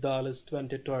 $8,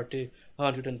 $20, $30,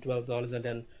 $112, and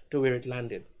then to where it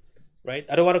landed, right?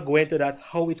 I don't want to go into that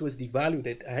how it was devalued.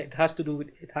 It had to do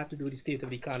with the state of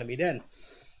the economy then.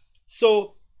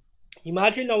 So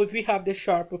imagine now if we have this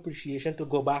sharp appreciation to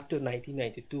go back to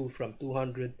 1992 from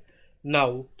 208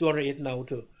 now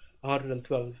to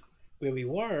 112 where we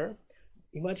were.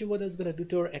 Imagine what that's going to do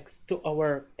to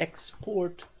our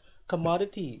export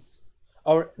commodities.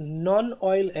 Our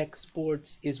non-oil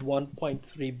exports is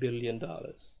 $1.3 billion.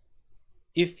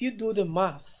 If you do the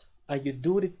math and you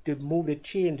do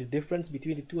the difference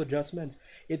between the two adjustments,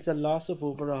 it's a loss of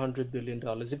over $100 billion.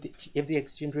 If the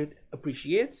exchange rate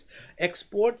appreciates,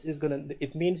 exports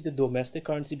it means the domestic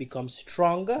currency becomes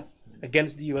stronger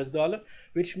against the US dollar,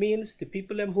 which means the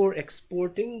people who are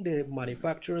exporting, the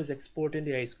manufacturers exporting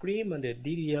the ice cream and the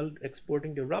DDL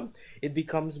exporting the rum, it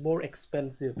becomes more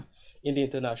expensive in the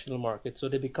international market. So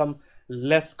they become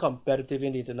less competitive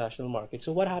in the international market.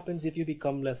 So what happens if you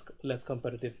become less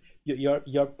competitive?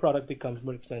 Your product becomes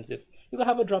more expensive. you're going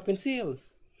to have a drop in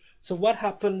sales. So what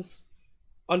happens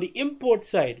on the import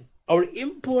side? Our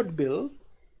import bill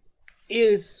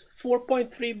is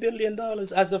 $4.3 billion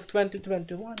as of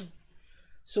 2021.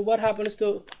 So what happens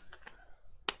to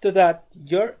that?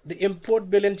 The import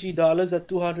bill in G dollars at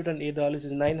 $208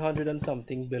 is 900 and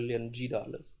something billion G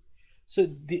dollars. So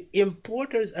the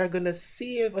importers are going to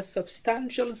save a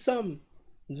substantial sum,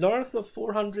 north of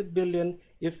 400 billion,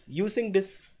 if using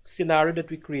this scenario that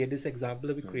we create, this example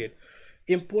that we create.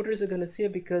 Importers are going to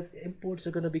save because imports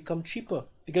are going to become cheaper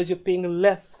because you're paying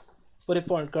less for the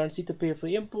foreign currency to pay for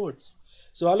imports.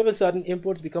 So all of a sudden,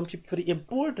 imports become cheap for the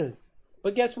importers.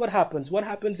 But guess what happens? What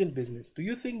happens in business? Do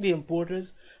you think the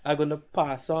importers are going to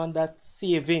pass on that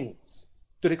savings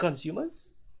to the consumers?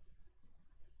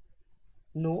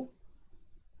 No.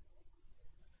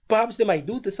 Perhaps they might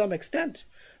do to some extent,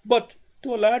 but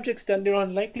to a large extent, they're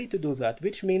unlikely to do that,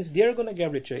 which means they're going to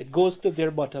get richer. It goes to their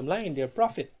bottom line, their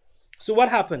profit. So what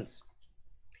happens?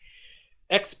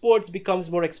 Exports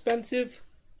becomes more expensive.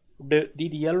 The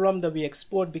DDL rum that we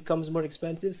export becomes more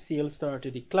expensive. Sales start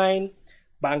to decline.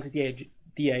 Banks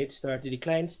DIH start to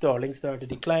decline. Sterling start to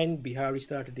decline. Bihari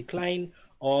start to decline.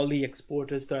 All the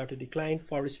exporters start to decline.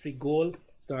 Forestry, gold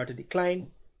start to decline.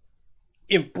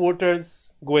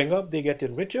 Importers going up, they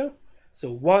getting richer.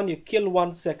 So you kill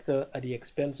one sector at the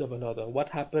expense of another. What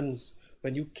happens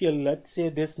when you kill, let's say,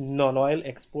 this non-oil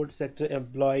export sector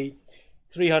employ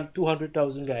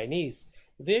 200,000 Guyanese?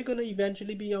 They're going to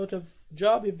eventually be out of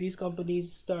job if these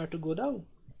companies start to go down.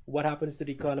 What happens to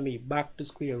the economy? Back to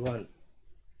square one.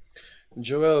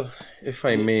 Joel, if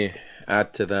I may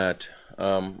add to that,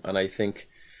 and I think,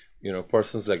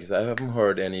 persons like this, I haven't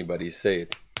heard anybody say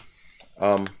it.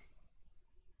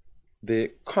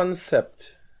 The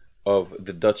concept of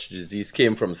the Dutch disease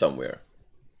came from somewhere.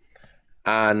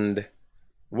 And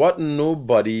what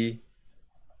nobody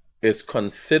is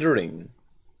considering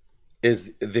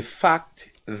is the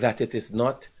fact that it is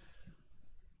not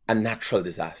a natural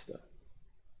disaster.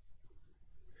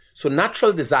 So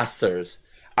natural disasters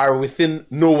are within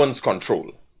no one's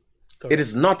control. Correct. It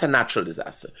is not a natural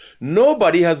disaster.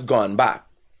 Nobody has gone back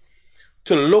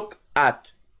to look at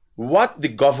what the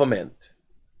government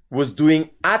was doing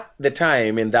at the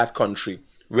time in that country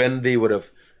when they would have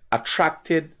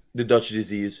attracted the Dutch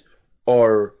disease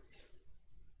or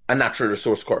a natural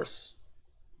resource curse,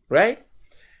 right?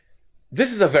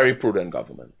 This is a very prudent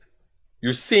government.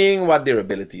 You're seeing what their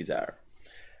abilities are.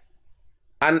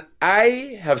 And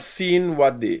I have seen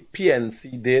what the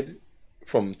PNC did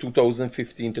from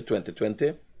 2015 to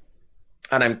 2020.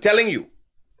 And I'm telling you,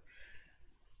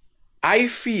 I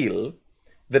feel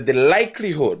that the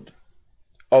likelihood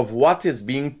of what is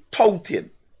being touted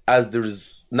as the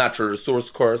natural resource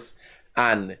curse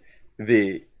and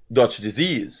the Dutch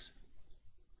disease,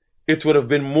 it would have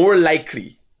been more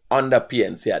likely under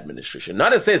PNC administration.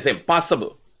 Not to say it's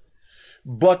impossible,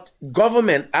 but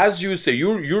government, as you say,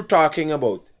 you're talking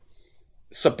about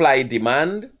supply,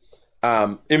 demand,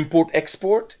 import,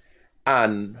 export,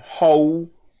 and how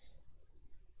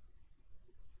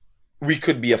we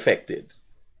could be affected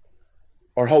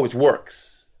or how it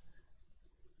works.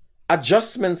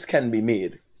 Adjustments can be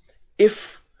made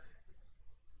if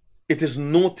it is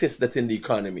noticed that in the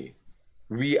economy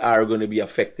we are going to be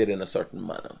affected in a certain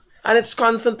manner. And it's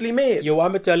constantly made. You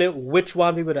want me to tell you which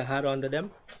one we would have had under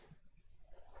them?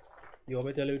 You want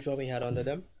me to tell you which one we had under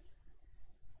them?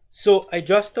 So I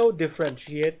just now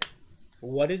differentiate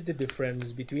what is the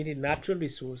difference between the natural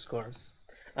resource curse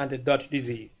and the Dutch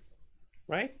disease,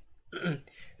 right?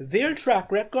 Their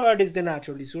track record is the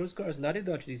natural resource curse, not the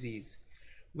Dutch disease.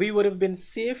 We would have been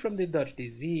safe from the Dutch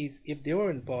disease if they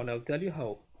were in power, and I'll tell you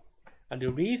how. And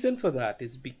the reason for that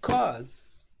is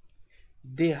because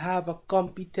they have a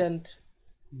competent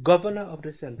governor of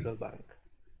the central bank.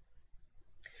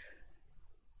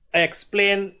 I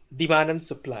explain demand and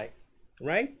supply,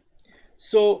 right?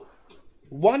 So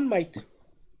one might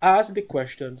ask the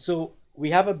question, so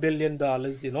we have $1 billion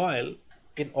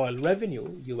in oil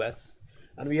revenue, US,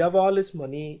 and we have all this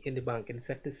money in the banking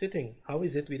sector sitting. How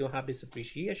is it we don't have this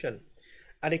appreciation?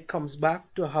 And it comes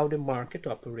back to how the market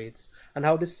operates and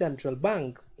how the central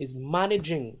bank is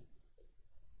managing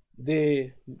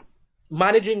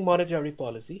monetary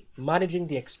policy, managing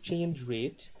the exchange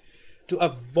rate to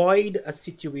avoid a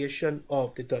situation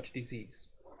of the Dutch disease.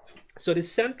 So the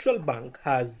central bank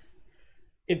has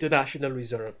international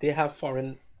reserve. They have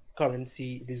foreign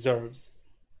currency reserves,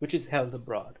 which is held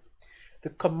abroad. The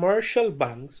commercial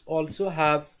banks also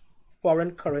have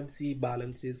foreign currency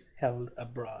balances held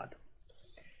abroad.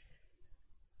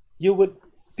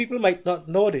 People might not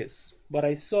know this, but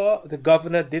I saw the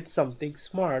governor did something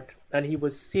smart, and he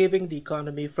was saving the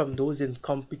economy from those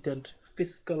incompetent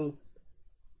fiscal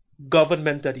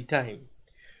government at the time,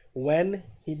 when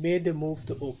he made the move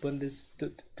to open this,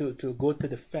 to go to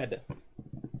the Fed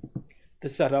to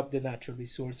set up the Natural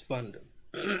Resource Fund.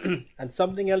 And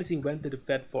something else he went to the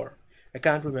Fed for. I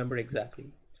can't remember exactly.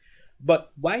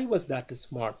 But why was that a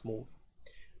smart move?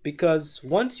 Because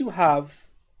once you have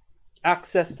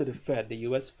access to the Fed, the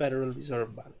US Federal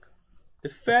Reserve Bank,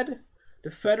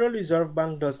 the Federal Reserve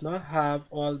Bank does not have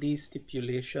all these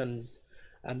stipulations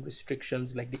and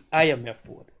restrictions like the IMF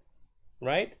would,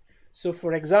 right? So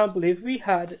for example, if we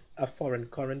had a foreign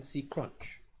currency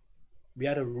crunch, we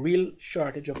had a real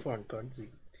shortage of foreign currency,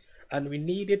 and we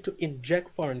needed to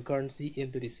inject foreign currency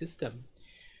into the system,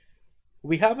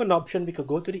 we have an option. We could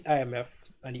go to the IMF,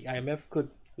 and the IMF could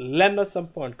lend us some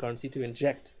foreign currency to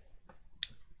inject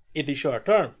in the short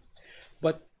term.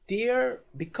 But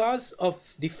because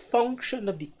of the function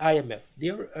of the IMF,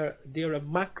 they're a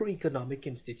macroeconomic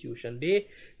institution.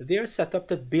 They're set up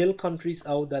to bail countries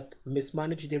out that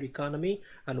mismanage their economy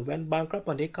and went bankrupt,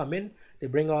 and they come in, they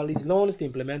bring all these loans, they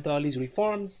implement all these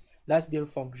reforms. That's their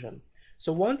function.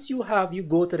 So once you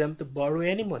go to them to borrow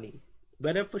any money,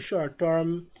 whether for short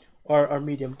term or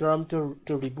medium term, to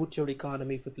reboot your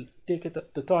economy,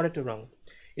 to turn it around,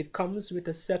 it comes with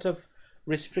a set of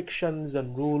restrictions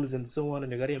and rules and so on,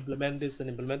 and you got to implement this and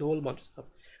implement a whole bunch of stuff.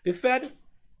 The Fed,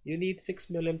 you need 6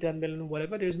 million, 10 million,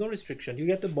 whatever, there's no restriction. You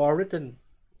get to borrow it and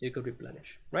you could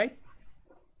replenish, right?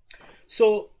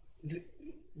 So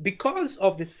because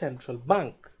of the central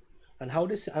bank and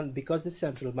because the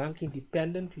central bank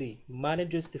independently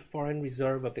manages the foreign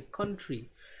reserve of the country,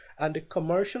 and the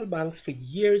commercial banks for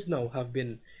years now have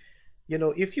been,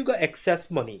 if you got excess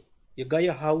money, you got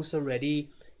your house already,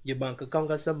 your bank account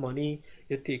got some money,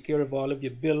 you take care of all of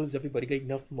your bills, everybody got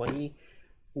enough money.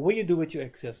 What do you do with your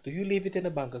excess? Do you leave it in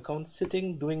a bank account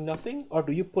sitting doing nothing, or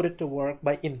do you put it to work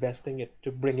by investing it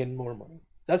to bring in more money?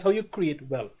 That's how you create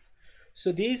wealth.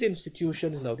 So these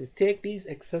institutions now, they take these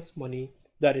excess money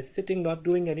that is sitting not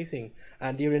doing anything,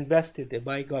 and they're invested. They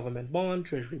buy government bonds,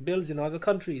 treasury bills in other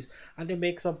countries, and they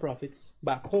make some profits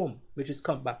back home, which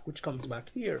comes back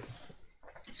here.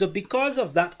 So because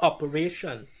of that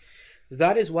operation,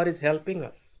 that is what is helping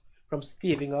us from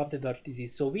staving off the Dutch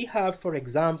disease. So we have, for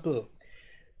example,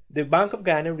 the Bank of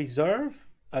Guyana reserve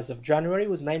as of January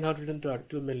was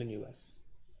 932 million US.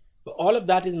 But all of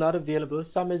that is not available.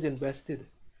 Some is invested.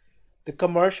 The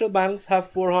commercial banks have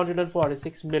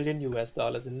 446 million US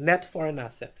dollars in net foreign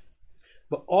asset.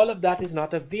 But all of that is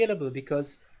not available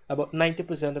because about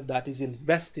 90% of that is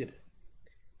invested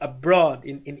abroad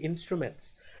in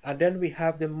instruments. And then we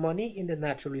have the money in the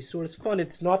Natural Resource Fund.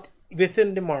 It's not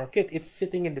within the market, it's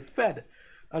sitting in the Fed.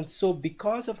 And so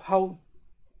because of how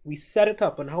we set it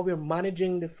up and how we're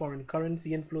managing the foreign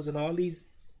currency inflows and all these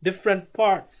different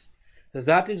parts,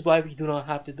 that is why we do not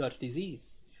have the Dutch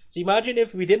disease. So imagine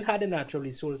if we didn't have the Natural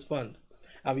Resource Fund,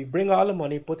 and we bring all the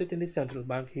money, put it in the central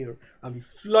bank here, and we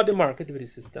flood the market with the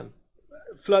system,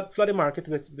 flood the market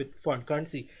with foreign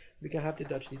currency, we can have the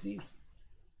Dutch disease,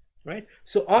 right?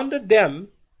 So under them,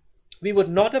 we would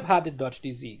not have had the Dutch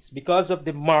disease because of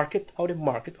the market, how the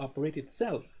market operates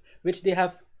itself, which they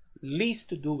have least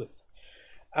to do with.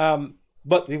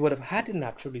 But we would have had a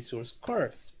natural resource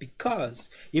curse, because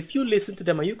if you listen to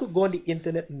them, and you could go on the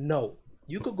internet now,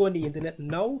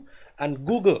 and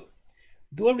Google,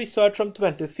 do a research from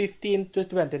 2015 to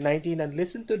 2019 and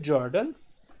listen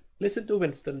to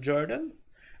Winston Jordan,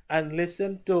 and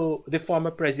listen to the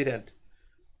former president.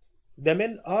 The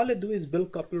men, all they do is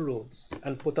build couple roads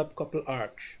and put up couple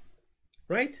arch,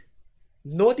 right?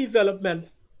 No development,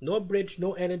 no bridge,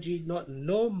 no energy,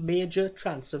 no major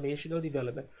transformational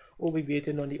development. Oh, we're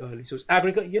waiting on the early source.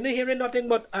 Agriculture, you're not hearing nothing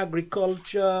but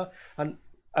agriculture and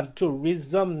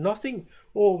tourism, nothing.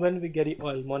 Oh, when we get the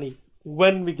oil money,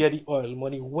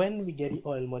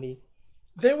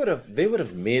 They would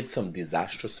have made some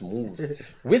disastrous moves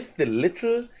with the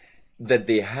little that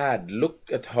they had. Look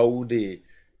at how they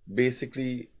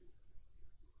basically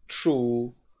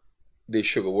threw the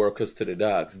sugar workers to the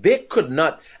dogs. They could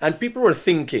not, and people were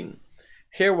thinking,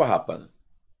 here what happened.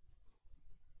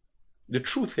 The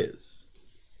truth is,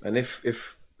 and if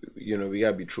we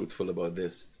gotta be truthful about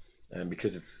this,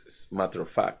 because it's a matter of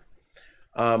fact.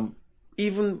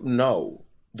 Even now,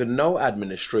 the now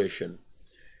administration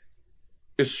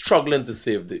is struggling to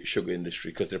save the sugar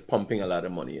industry because they're pumping a lot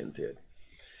of money into it.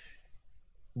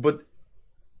 But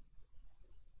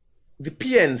the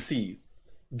PNC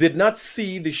did not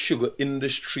see the sugar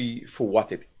industry for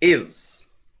what it is.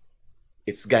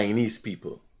 It's Guyanese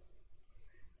people.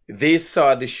 They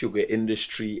saw the sugar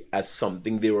industry as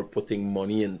something they were putting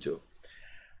money into.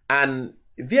 And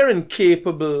they're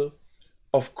incapable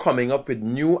of coming up with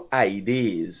new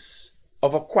ideas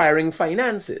of acquiring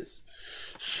finances.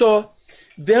 So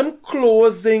them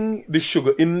closing the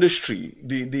sugar industry,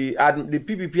 the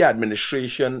PPP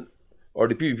administration or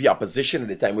the PPP opposition at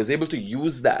the time was able to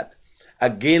use that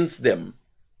against them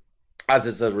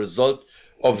as a result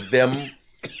of them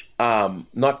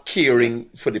not caring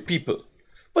for the people.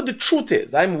 But the truth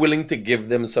is, I'm willing to give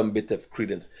them some bit of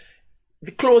credence.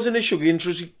 The closing the sugar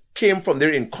industry came from their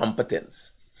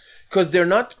incompetence, because they're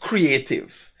not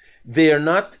creative. They are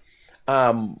not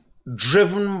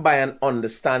driven by an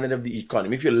understanding of the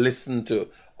economy. If you listen to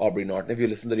Aubrey Norton, if you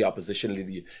listen to the opposition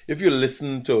leader, if you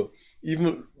listen to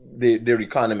even their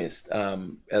economist,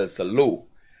 Elsa Lowe,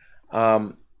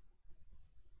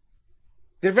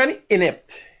 they're very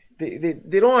inept.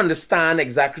 They don't understand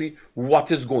exactly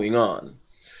what is going on.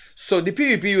 So the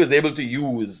PPP was able to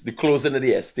use the closing of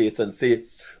the estates and say,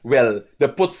 well, they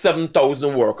put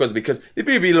 7,000 workers, because the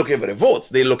PPP looking for the votes.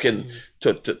 They're looking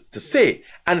to say.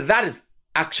 And that is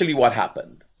actually what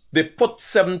happened. They put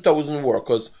 7,000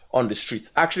 workers on the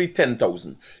streets. Actually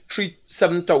 10,000.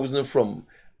 7,000 from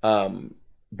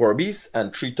Berbice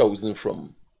and 3,000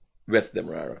 from West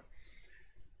Demerara.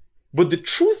 But the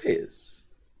truth is,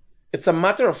 it's a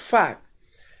matter of fact,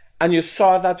 and you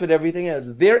saw that with everything else,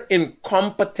 their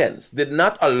incompetence did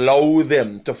not allow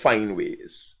them to find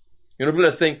ways. You know, people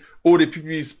are saying, oh, the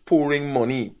PPP is pouring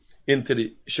money into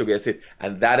the sugar estate.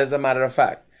 And that is a matter of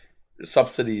fact.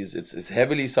 Subsidies, it's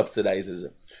heavily subsidized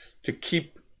to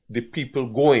keep the people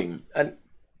going. And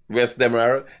West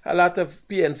Demerara, a lot of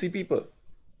PNC people.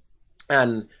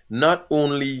 And not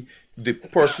only the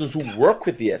persons who work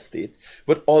with the estate,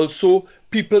 but also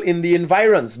people in the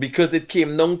environs, because it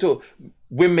came down to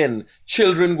women,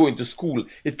 children going to school.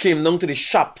 It came down to the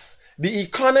shops, the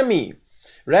economy,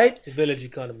 right? The village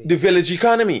economy. The village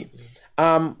economy.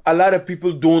 A lot of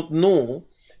people don't know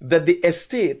that the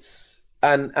estates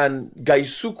and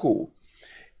Gaisuku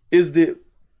is the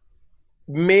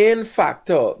main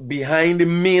factor behind the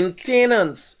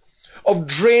maintenance of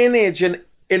drainage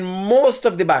in most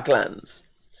of the backlands,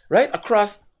 right?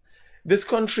 Across this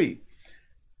country.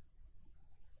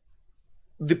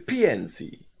 The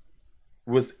PNC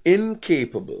was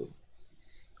incapable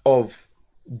of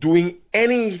doing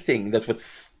anything that would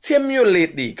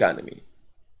stimulate the economy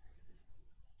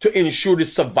to ensure the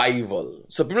survival.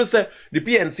 So people say the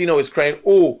PNC now is crying,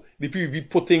 oh, the PPP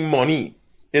putting money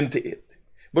into it.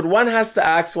 But one has to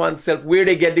ask oneself where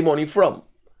they get the money from.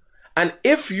 And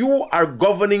if you are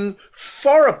governing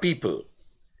for a people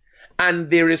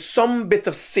and there is some bit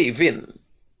of saving,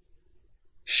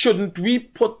 shouldn't we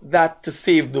put that to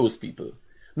save those people?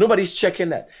 Nobody's checking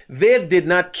that. They did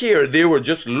not care. They were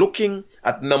just looking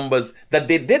at numbers that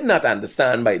they did not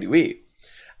understand, by the way,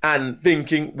 and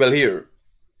thinking, well, here,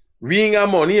 we ain't got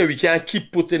money and we can't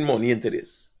keep putting money into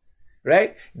this,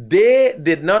 right? They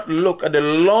did not look at the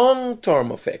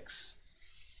long-term effects.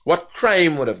 What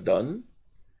crime would have done,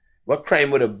 what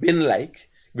crime would have been like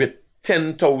with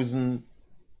 10,000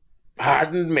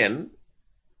 hardened men.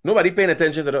 Nobody paying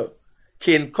attention to that.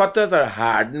 Cane cutters are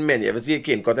hardened men. You ever see a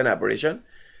cane cutting operation?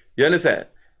 You understand?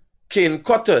 Cane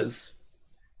cutters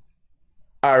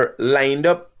are lined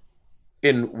up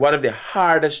in one of the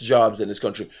hardest jobs in this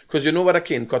country. Because you know what a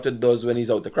cane cutter does when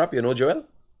he's out the crop? You know, Joel?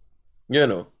 You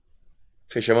know.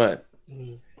 Fisherman.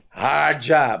 Hard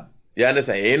job. You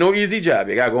understand? Ain't no easy job.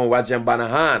 You gotta go and watch them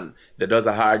Banahan that does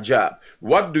a hard job.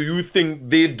 What do you think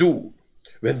they do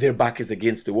when their back is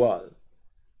against the wall?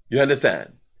 You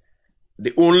understand?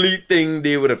 The only thing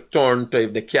they would have turned to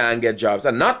if they can't get jobs,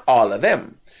 and not all of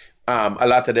them, a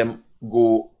lot of them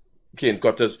go cane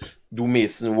cutters, do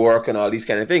mason work and all these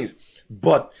kind of things,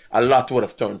 but a lot would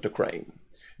have turned to crime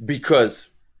because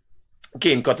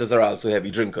cane cutters are also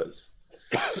heavy drinkers.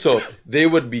 So they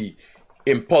would be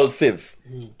impulsive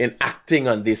in acting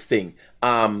on this thing.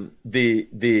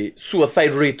 The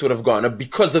suicide rate would have gone up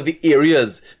because of the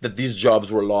areas that these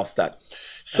jobs were lost at.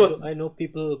 So I know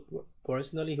people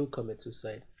personally who commit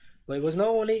suicide, but it was not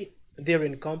only their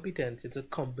incompetence, it's a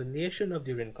combination of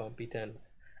their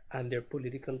incompetence and their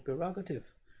political prerogative.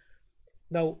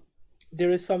 Now,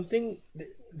 there is something,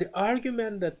 the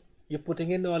argument that you're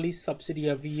putting in all these subsidy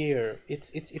every year,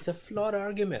 it's a flawed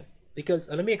argument, because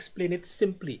let me explain it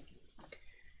simply,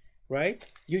 right?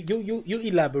 You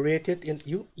elaborate it, and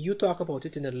you talk about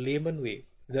it in a layman way,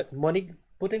 that money,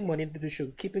 putting money into the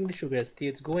sugar, keeping the sugar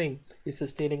estates going is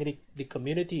sustaining the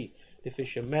community. The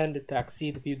fishermen, the taxi,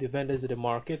 the people, the vendors at the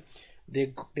market,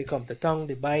 they come to town,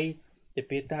 they buy, they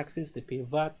pay taxes, they pay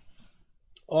VAT,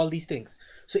 all these things.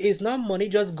 So it's not money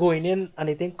just going in and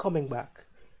it ain't coming back.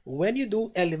 When you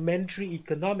do elementary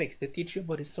economics, they teach you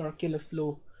about the circular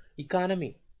flow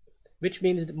economy. which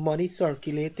means the money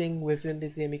circulating within the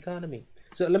same economy.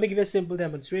 So let me give you a simple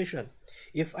demonstration.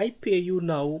 If I pay you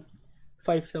now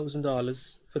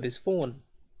 $5,000 for this phone,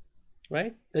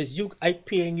 right? I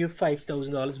paying you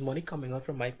 $5,000 money coming out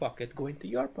from my pocket, going to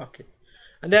your pocket.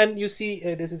 And then you see,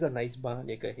 this is a nice band,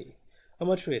 Yakahi. How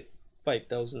much for it?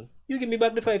 5,000. You give me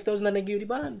back the 5,000 and I give you the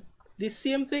band. The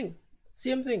same thing.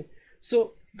 Same thing.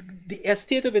 So the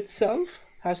estate of itself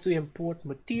has to import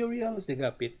materials, they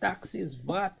got to pay taxes,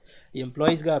 VAT, the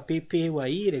employees got to pay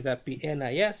PAYE, they got to pay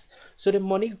NIS. So the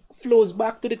money flows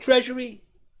back to the treasury.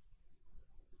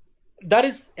 That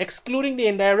is excluding the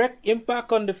indirect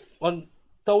impact on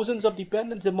thousands of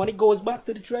dependents. The money goes back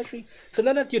to the treasury. So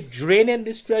now that you're draining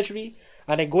this treasury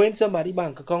and it go in somebody's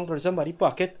bank account or somebody's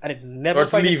pocket and it never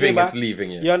finds its way back, it's leaving.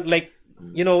 Yeah. You're like,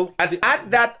 you know, at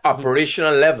that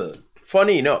operational level,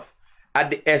 funny enough,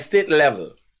 at the estate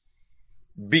level,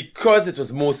 because it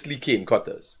was mostly cane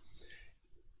cutters,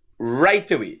 right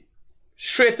away,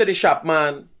 straight to the shop,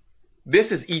 man,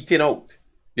 this is eating out.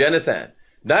 You understand?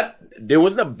 That there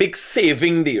wasn't a big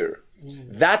saving there.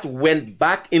 That went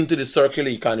back into the circular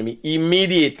economy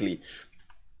immediately.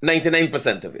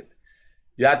 99% of it.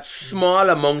 You had small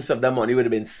amounts of the money would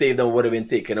have been saved and would have been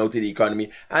taken out of the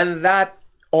economy. And that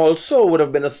also would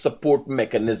have been a support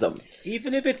mechanism.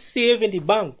 Even if it's saved in the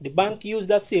bank used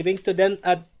that savings to then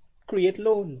create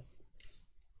loans.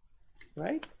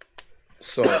 Right?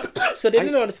 So they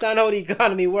didn't understand how the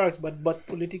economy works, but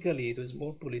politically, it was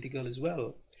more political as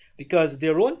well. Because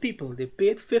their own people, they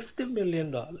paid $50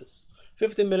 million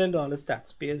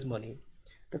taxpayers' money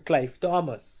to Clive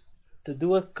Thomas to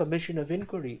do a commission of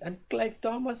inquiry. And Clive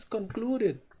Thomas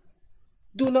concluded,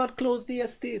 do not close the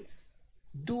estates.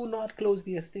 Do not close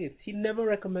the estates. He never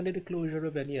recommended the closure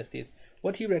of any estates.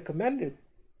 What he recommended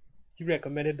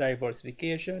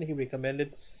diversification. He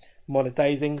recommended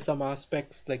monetizing some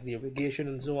aspects like the irrigation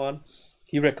and so on.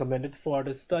 He recommended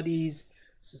further studies,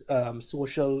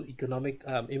 social economic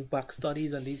impact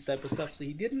studies and these type of stuff. So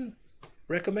he didn't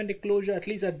recommend the closure, at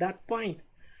least at that point.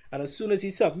 And as soon as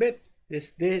he submit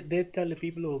this, they tell the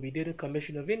people, oh, we did a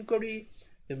commission of inquiry.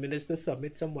 The minister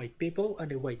submit some white paper,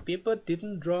 and the white paper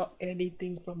didn't draw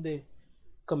anything from the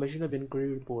commission of inquiry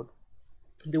report.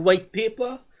 The white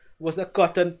paper was a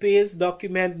cut and paste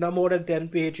document, no more than 10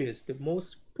 pages. The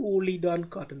most poorly done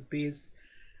cut and paste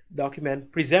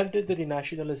document presented to the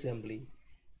National Assembly.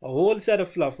 A whole set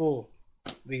of fluff. Oh,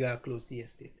 we gotta close the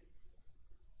estate.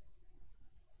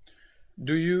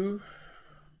 Do you,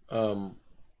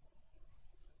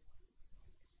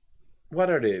 what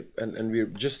are the, and we're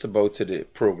just about to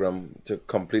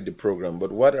complete the program,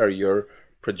 but what are your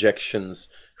projections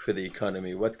for the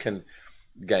economy? What can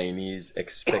Guyanese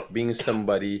expect, being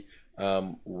somebody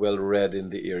well read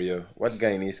in the area? What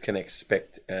Guyanese can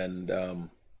expect, and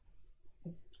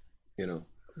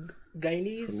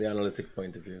Guyanese, from the analytic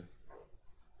point of view?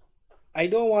 I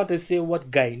don't want to say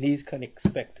what Guyanese can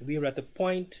expect. We're at a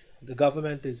point, the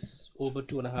government is over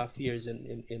 2.5 years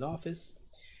in office.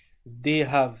 They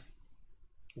have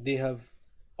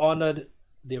honored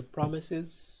their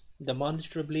promises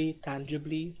demonstrably,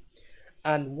 tangibly.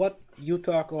 And what you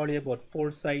talked earlier about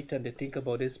foresight, and they think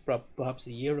about this perhaps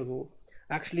a year ago,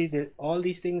 actually all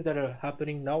these things that are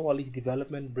happening now, all these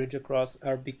development, bridge across,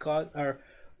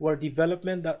 were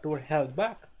development that were held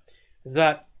back,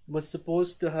 that was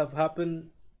supposed to have happened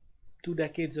 2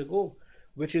 decades ago,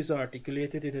 which is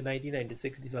articulated in the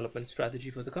 1996 development strategy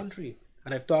for the country.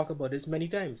 And I've talked about this many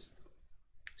times.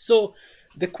 So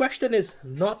the question is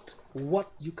not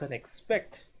what you can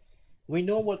expect. We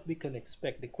know what we can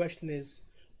expect. The question is,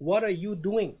 what are you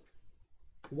doing?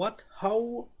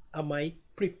 How am I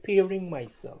preparing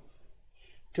myself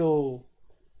to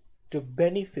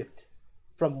benefit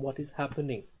from what is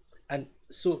happening? And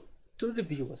so to the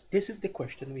viewers, this is the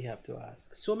question we have to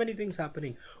ask. So many things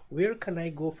happening. Where can I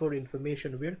go for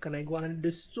information? Where can I go? And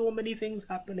there's so many things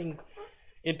happening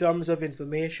in terms of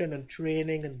information and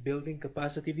training and building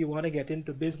capacity. If you want to get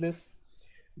into business,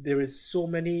 there is so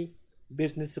many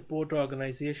business support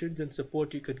organizations and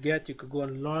support you could get. You could go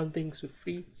and learn things for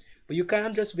free. But you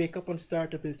can't just wake up and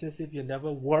start a business if you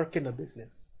never work in a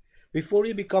business. Before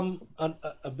you become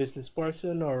a business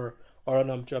person or an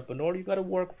entrepreneur, you got to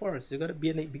work first. You got to be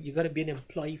an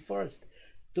employee first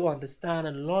to understand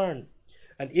and learn.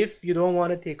 And if you don't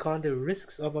want to take on the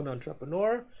risks of an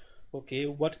entrepreneur, okay,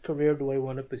 what career do I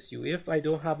want to pursue? If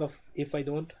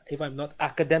I'm not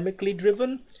academically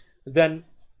driven, then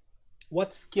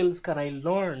what skills can I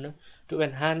learn to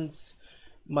enhance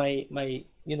my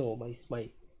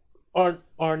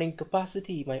earning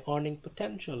capacity, my earning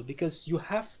potential? Because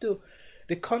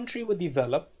the country will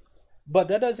develop But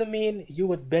that doesn't mean you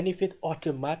would benefit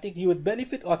automatically. You would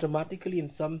benefit automatically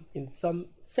in some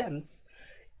sense.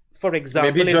 For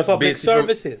example, Maybe in just public basic from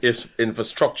services.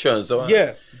 infrastructure and so on.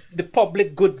 Yeah, the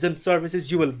public goods and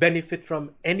services you will benefit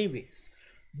from anyways.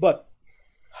 But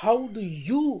how do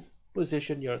you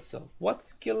position yourself? What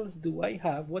skills do I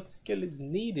have? What skill is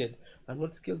needed? And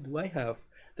what skill do I have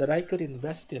that I could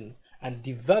invest in and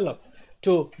develop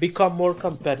to become more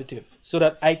competitive so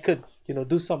that I could,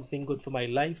 do something good for my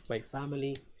life, my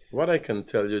family? What I can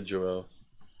tell you, Joel,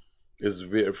 is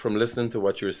from listening to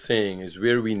what you're saying, is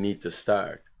where we need to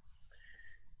start.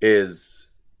 Is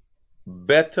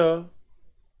better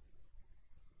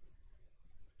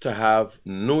to have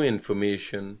no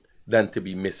information than to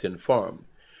be misinformed.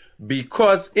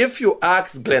 Because if you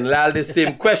ask Glenn the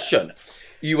same question,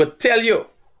 he would tell you,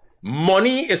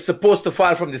 money is supposed to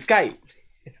fall from the sky.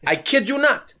 I kid you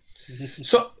not.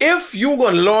 So if you're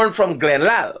going to learn from Glenn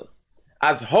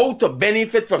as how to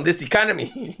benefit from this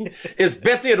economy, it's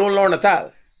better you don't learn at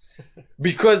all.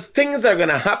 Because things are going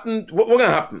to happen. What going to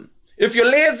happen? If you're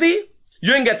lazy,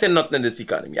 you ain't getting nothing in this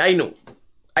economy. I know.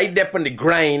 I dip on the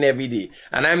grind every day.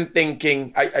 And I'm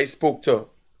thinking, I spoke to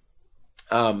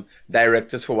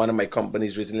directors for one of my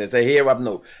companies recently. I say, hey, Rob,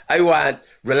 no, I want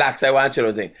relax. I want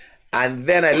you thing. And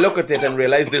then I look at it and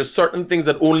realize there's certain things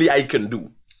that only I can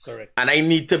do. Correct. And I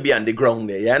need to be on the ground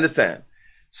there. You understand?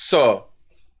 So,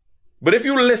 but if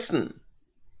you listen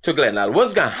to Glenn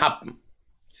what's going to happen?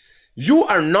 You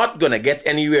are not going to get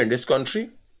anywhere in this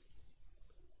country.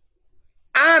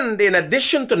 And in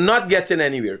addition to not getting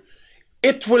anywhere,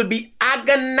 it will be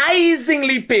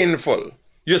agonizingly painful,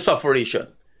 your sufferation.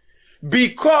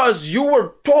 Because you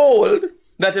were told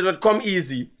that it would come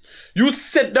easy. You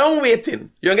sit down waiting.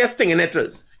 You get stinging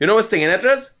nettles. You know what stinging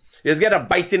nettles? You just get a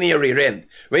bite in your rear end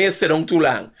when you sit down too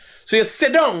long. So you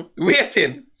sit down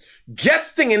waiting, get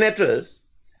stinging nettles,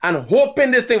 and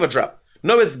hoping this thing will drop.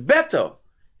 Now it's better.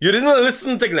 You didn't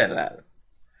listen to Glenn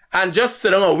and just sit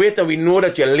down and wait, and we know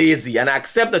that you're lazy and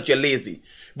accept that you're lazy.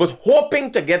 But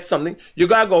hoping to get something, you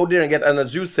gotta go out there and get, and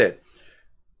as you said,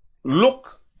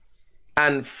 look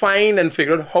and find and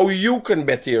figure out how you can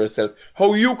better yourself,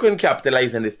 how you can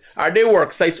capitalize on this. Are there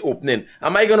work sites opening?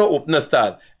 Am I gonna open a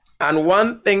stall? And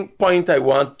one point I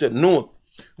want to note,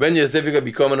 when you say you can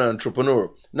become an entrepreneur,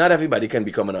 not everybody can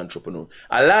become an entrepreneur.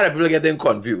 A lot of people get them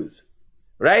confused,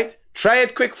 right? Try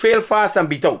it quick, fail fast, and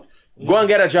beat out. Go and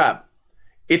get a job.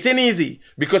 It ain't easy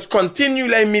because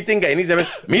continually meeting Guyanese,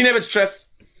 me never stress.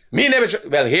 Me never stress.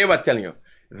 Well, here what I'm telling you.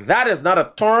 That is not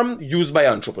a term used by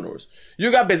entrepreneurs.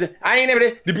 You got busy. I ain't never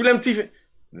the people them thief.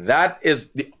 That is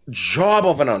the job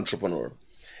of an entrepreneur.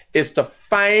 Is to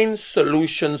find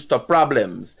solutions to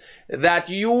problems that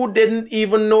you didn't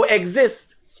even know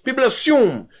exist. People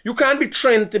assume you can't be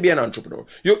trained to be an entrepreneur.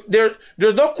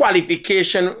 There's no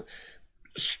qualification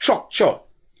structure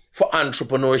for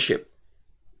entrepreneurship.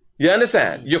 You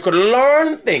understand? You could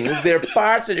learn things. There are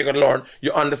parts that you could learn.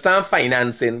 You understand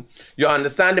financing. You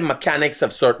understand the mechanics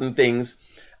of certain things.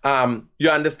 You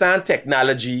understand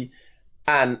technology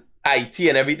and IT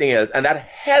and everything else. And that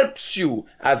helps you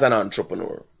as an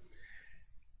entrepreneur.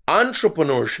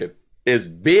 Entrepreneurship is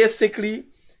basically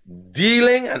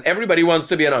dealing, and everybody wants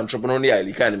to be an entrepreneur in the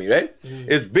economy, right?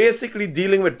 It's basically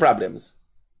dealing with problems.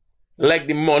 Like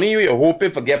the money you're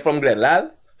hoping to get from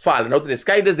Glenn falling out of the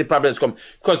sky, does the problems come?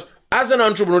 Because as an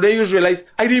entrepreneur, then you realize,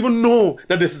 I didn't even know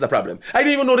that this is a problem. I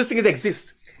didn't even know these things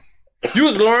exist. You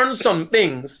learn some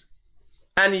things,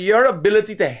 and your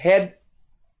ability to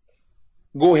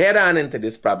go head on into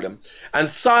this problem and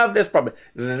solve this problem,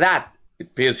 that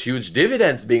it pays huge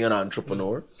dividends being an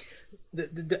entrepreneur.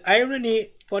 The irony,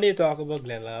 funny you talk about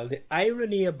Glenn the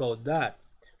irony about that,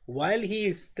 while he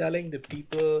is telling the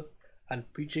people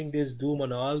and preaching this doom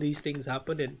and all these things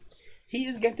happening, he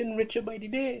is getting richer by the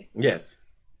day. Yes.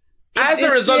 As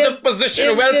a result of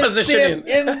position, well-positioning.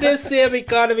 In this same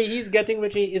economy, he's getting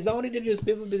richer. It's not only the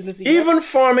newspaper business. Even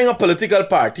forming a political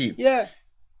party. Yeah.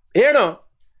 You know,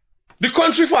 the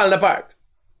country falling apart.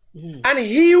 And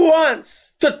he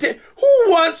wants to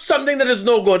who wants something that is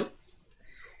no good?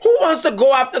 Who wants to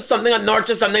go after something and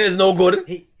nurture something that is no good?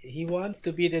 He wants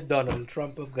to be the Donald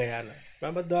Trump of Guyana.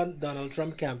 Remember Donald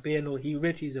Trump campaign? Oh,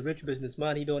 he's a rich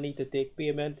businessman. He don't need to take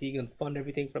payment. He can fund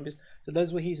everything from this. So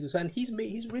that's what he's doing. And he's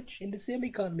rich in the same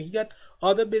economy. He got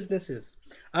other businesses.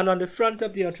 And on the front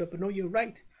of the entrepreneur, you're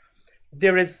right.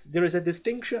 There is a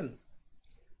distinction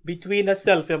between a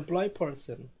self-employed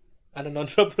person and an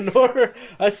entrepreneur.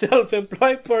 A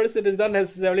self-employed person is not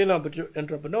necessarily an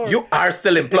entrepreneur. You are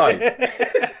still employed.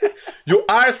 You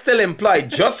are still employed.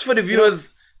 Just for the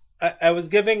viewers. I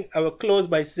will close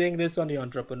by saying this on the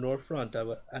entrepreneur front.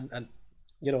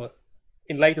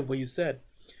 in light of what you said,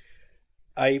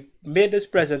 I made this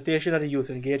presentation at the Youth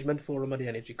Engagement Forum at the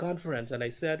Energy Conference, and I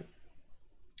said,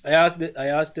 I asked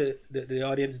the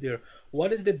audience there,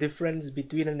 what is the difference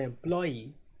between an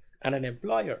employee and an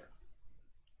employer?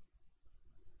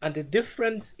 And the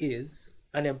difference is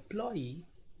an employee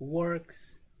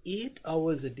works 8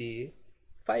 hours a day,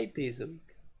 5 days a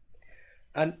week.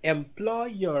 An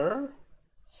employer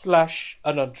slash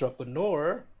an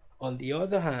entrepreneur, on the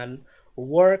other hand,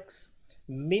 works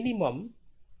minimum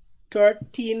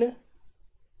 13,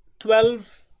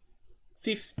 12,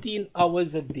 15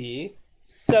 hours a day,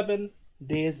 7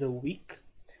 days a week,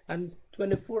 and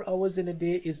 24 hours in a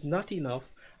day is not enough,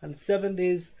 and 7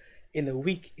 days in a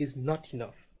week is not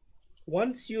enough.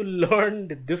 Once you learn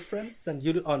the difference and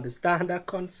you understand that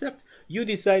concept, you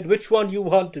decide which one you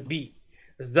want to be.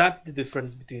 That's the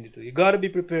difference between the two. You got to be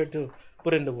prepared to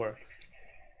put in the work.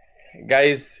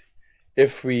 Guys,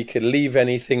 if we could leave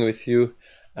anything with you,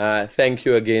 thank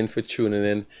you again for tuning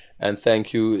in, and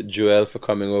thank you, Joel, for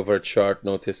coming over at short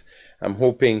notice. I'm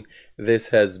hoping this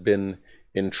has been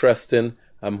interesting.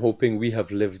 I'm hoping we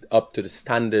have lived up to the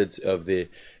standards of the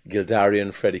Gildarie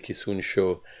and Freddie Kissoon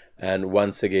show. And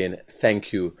once again,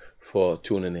 thank you for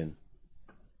tuning in.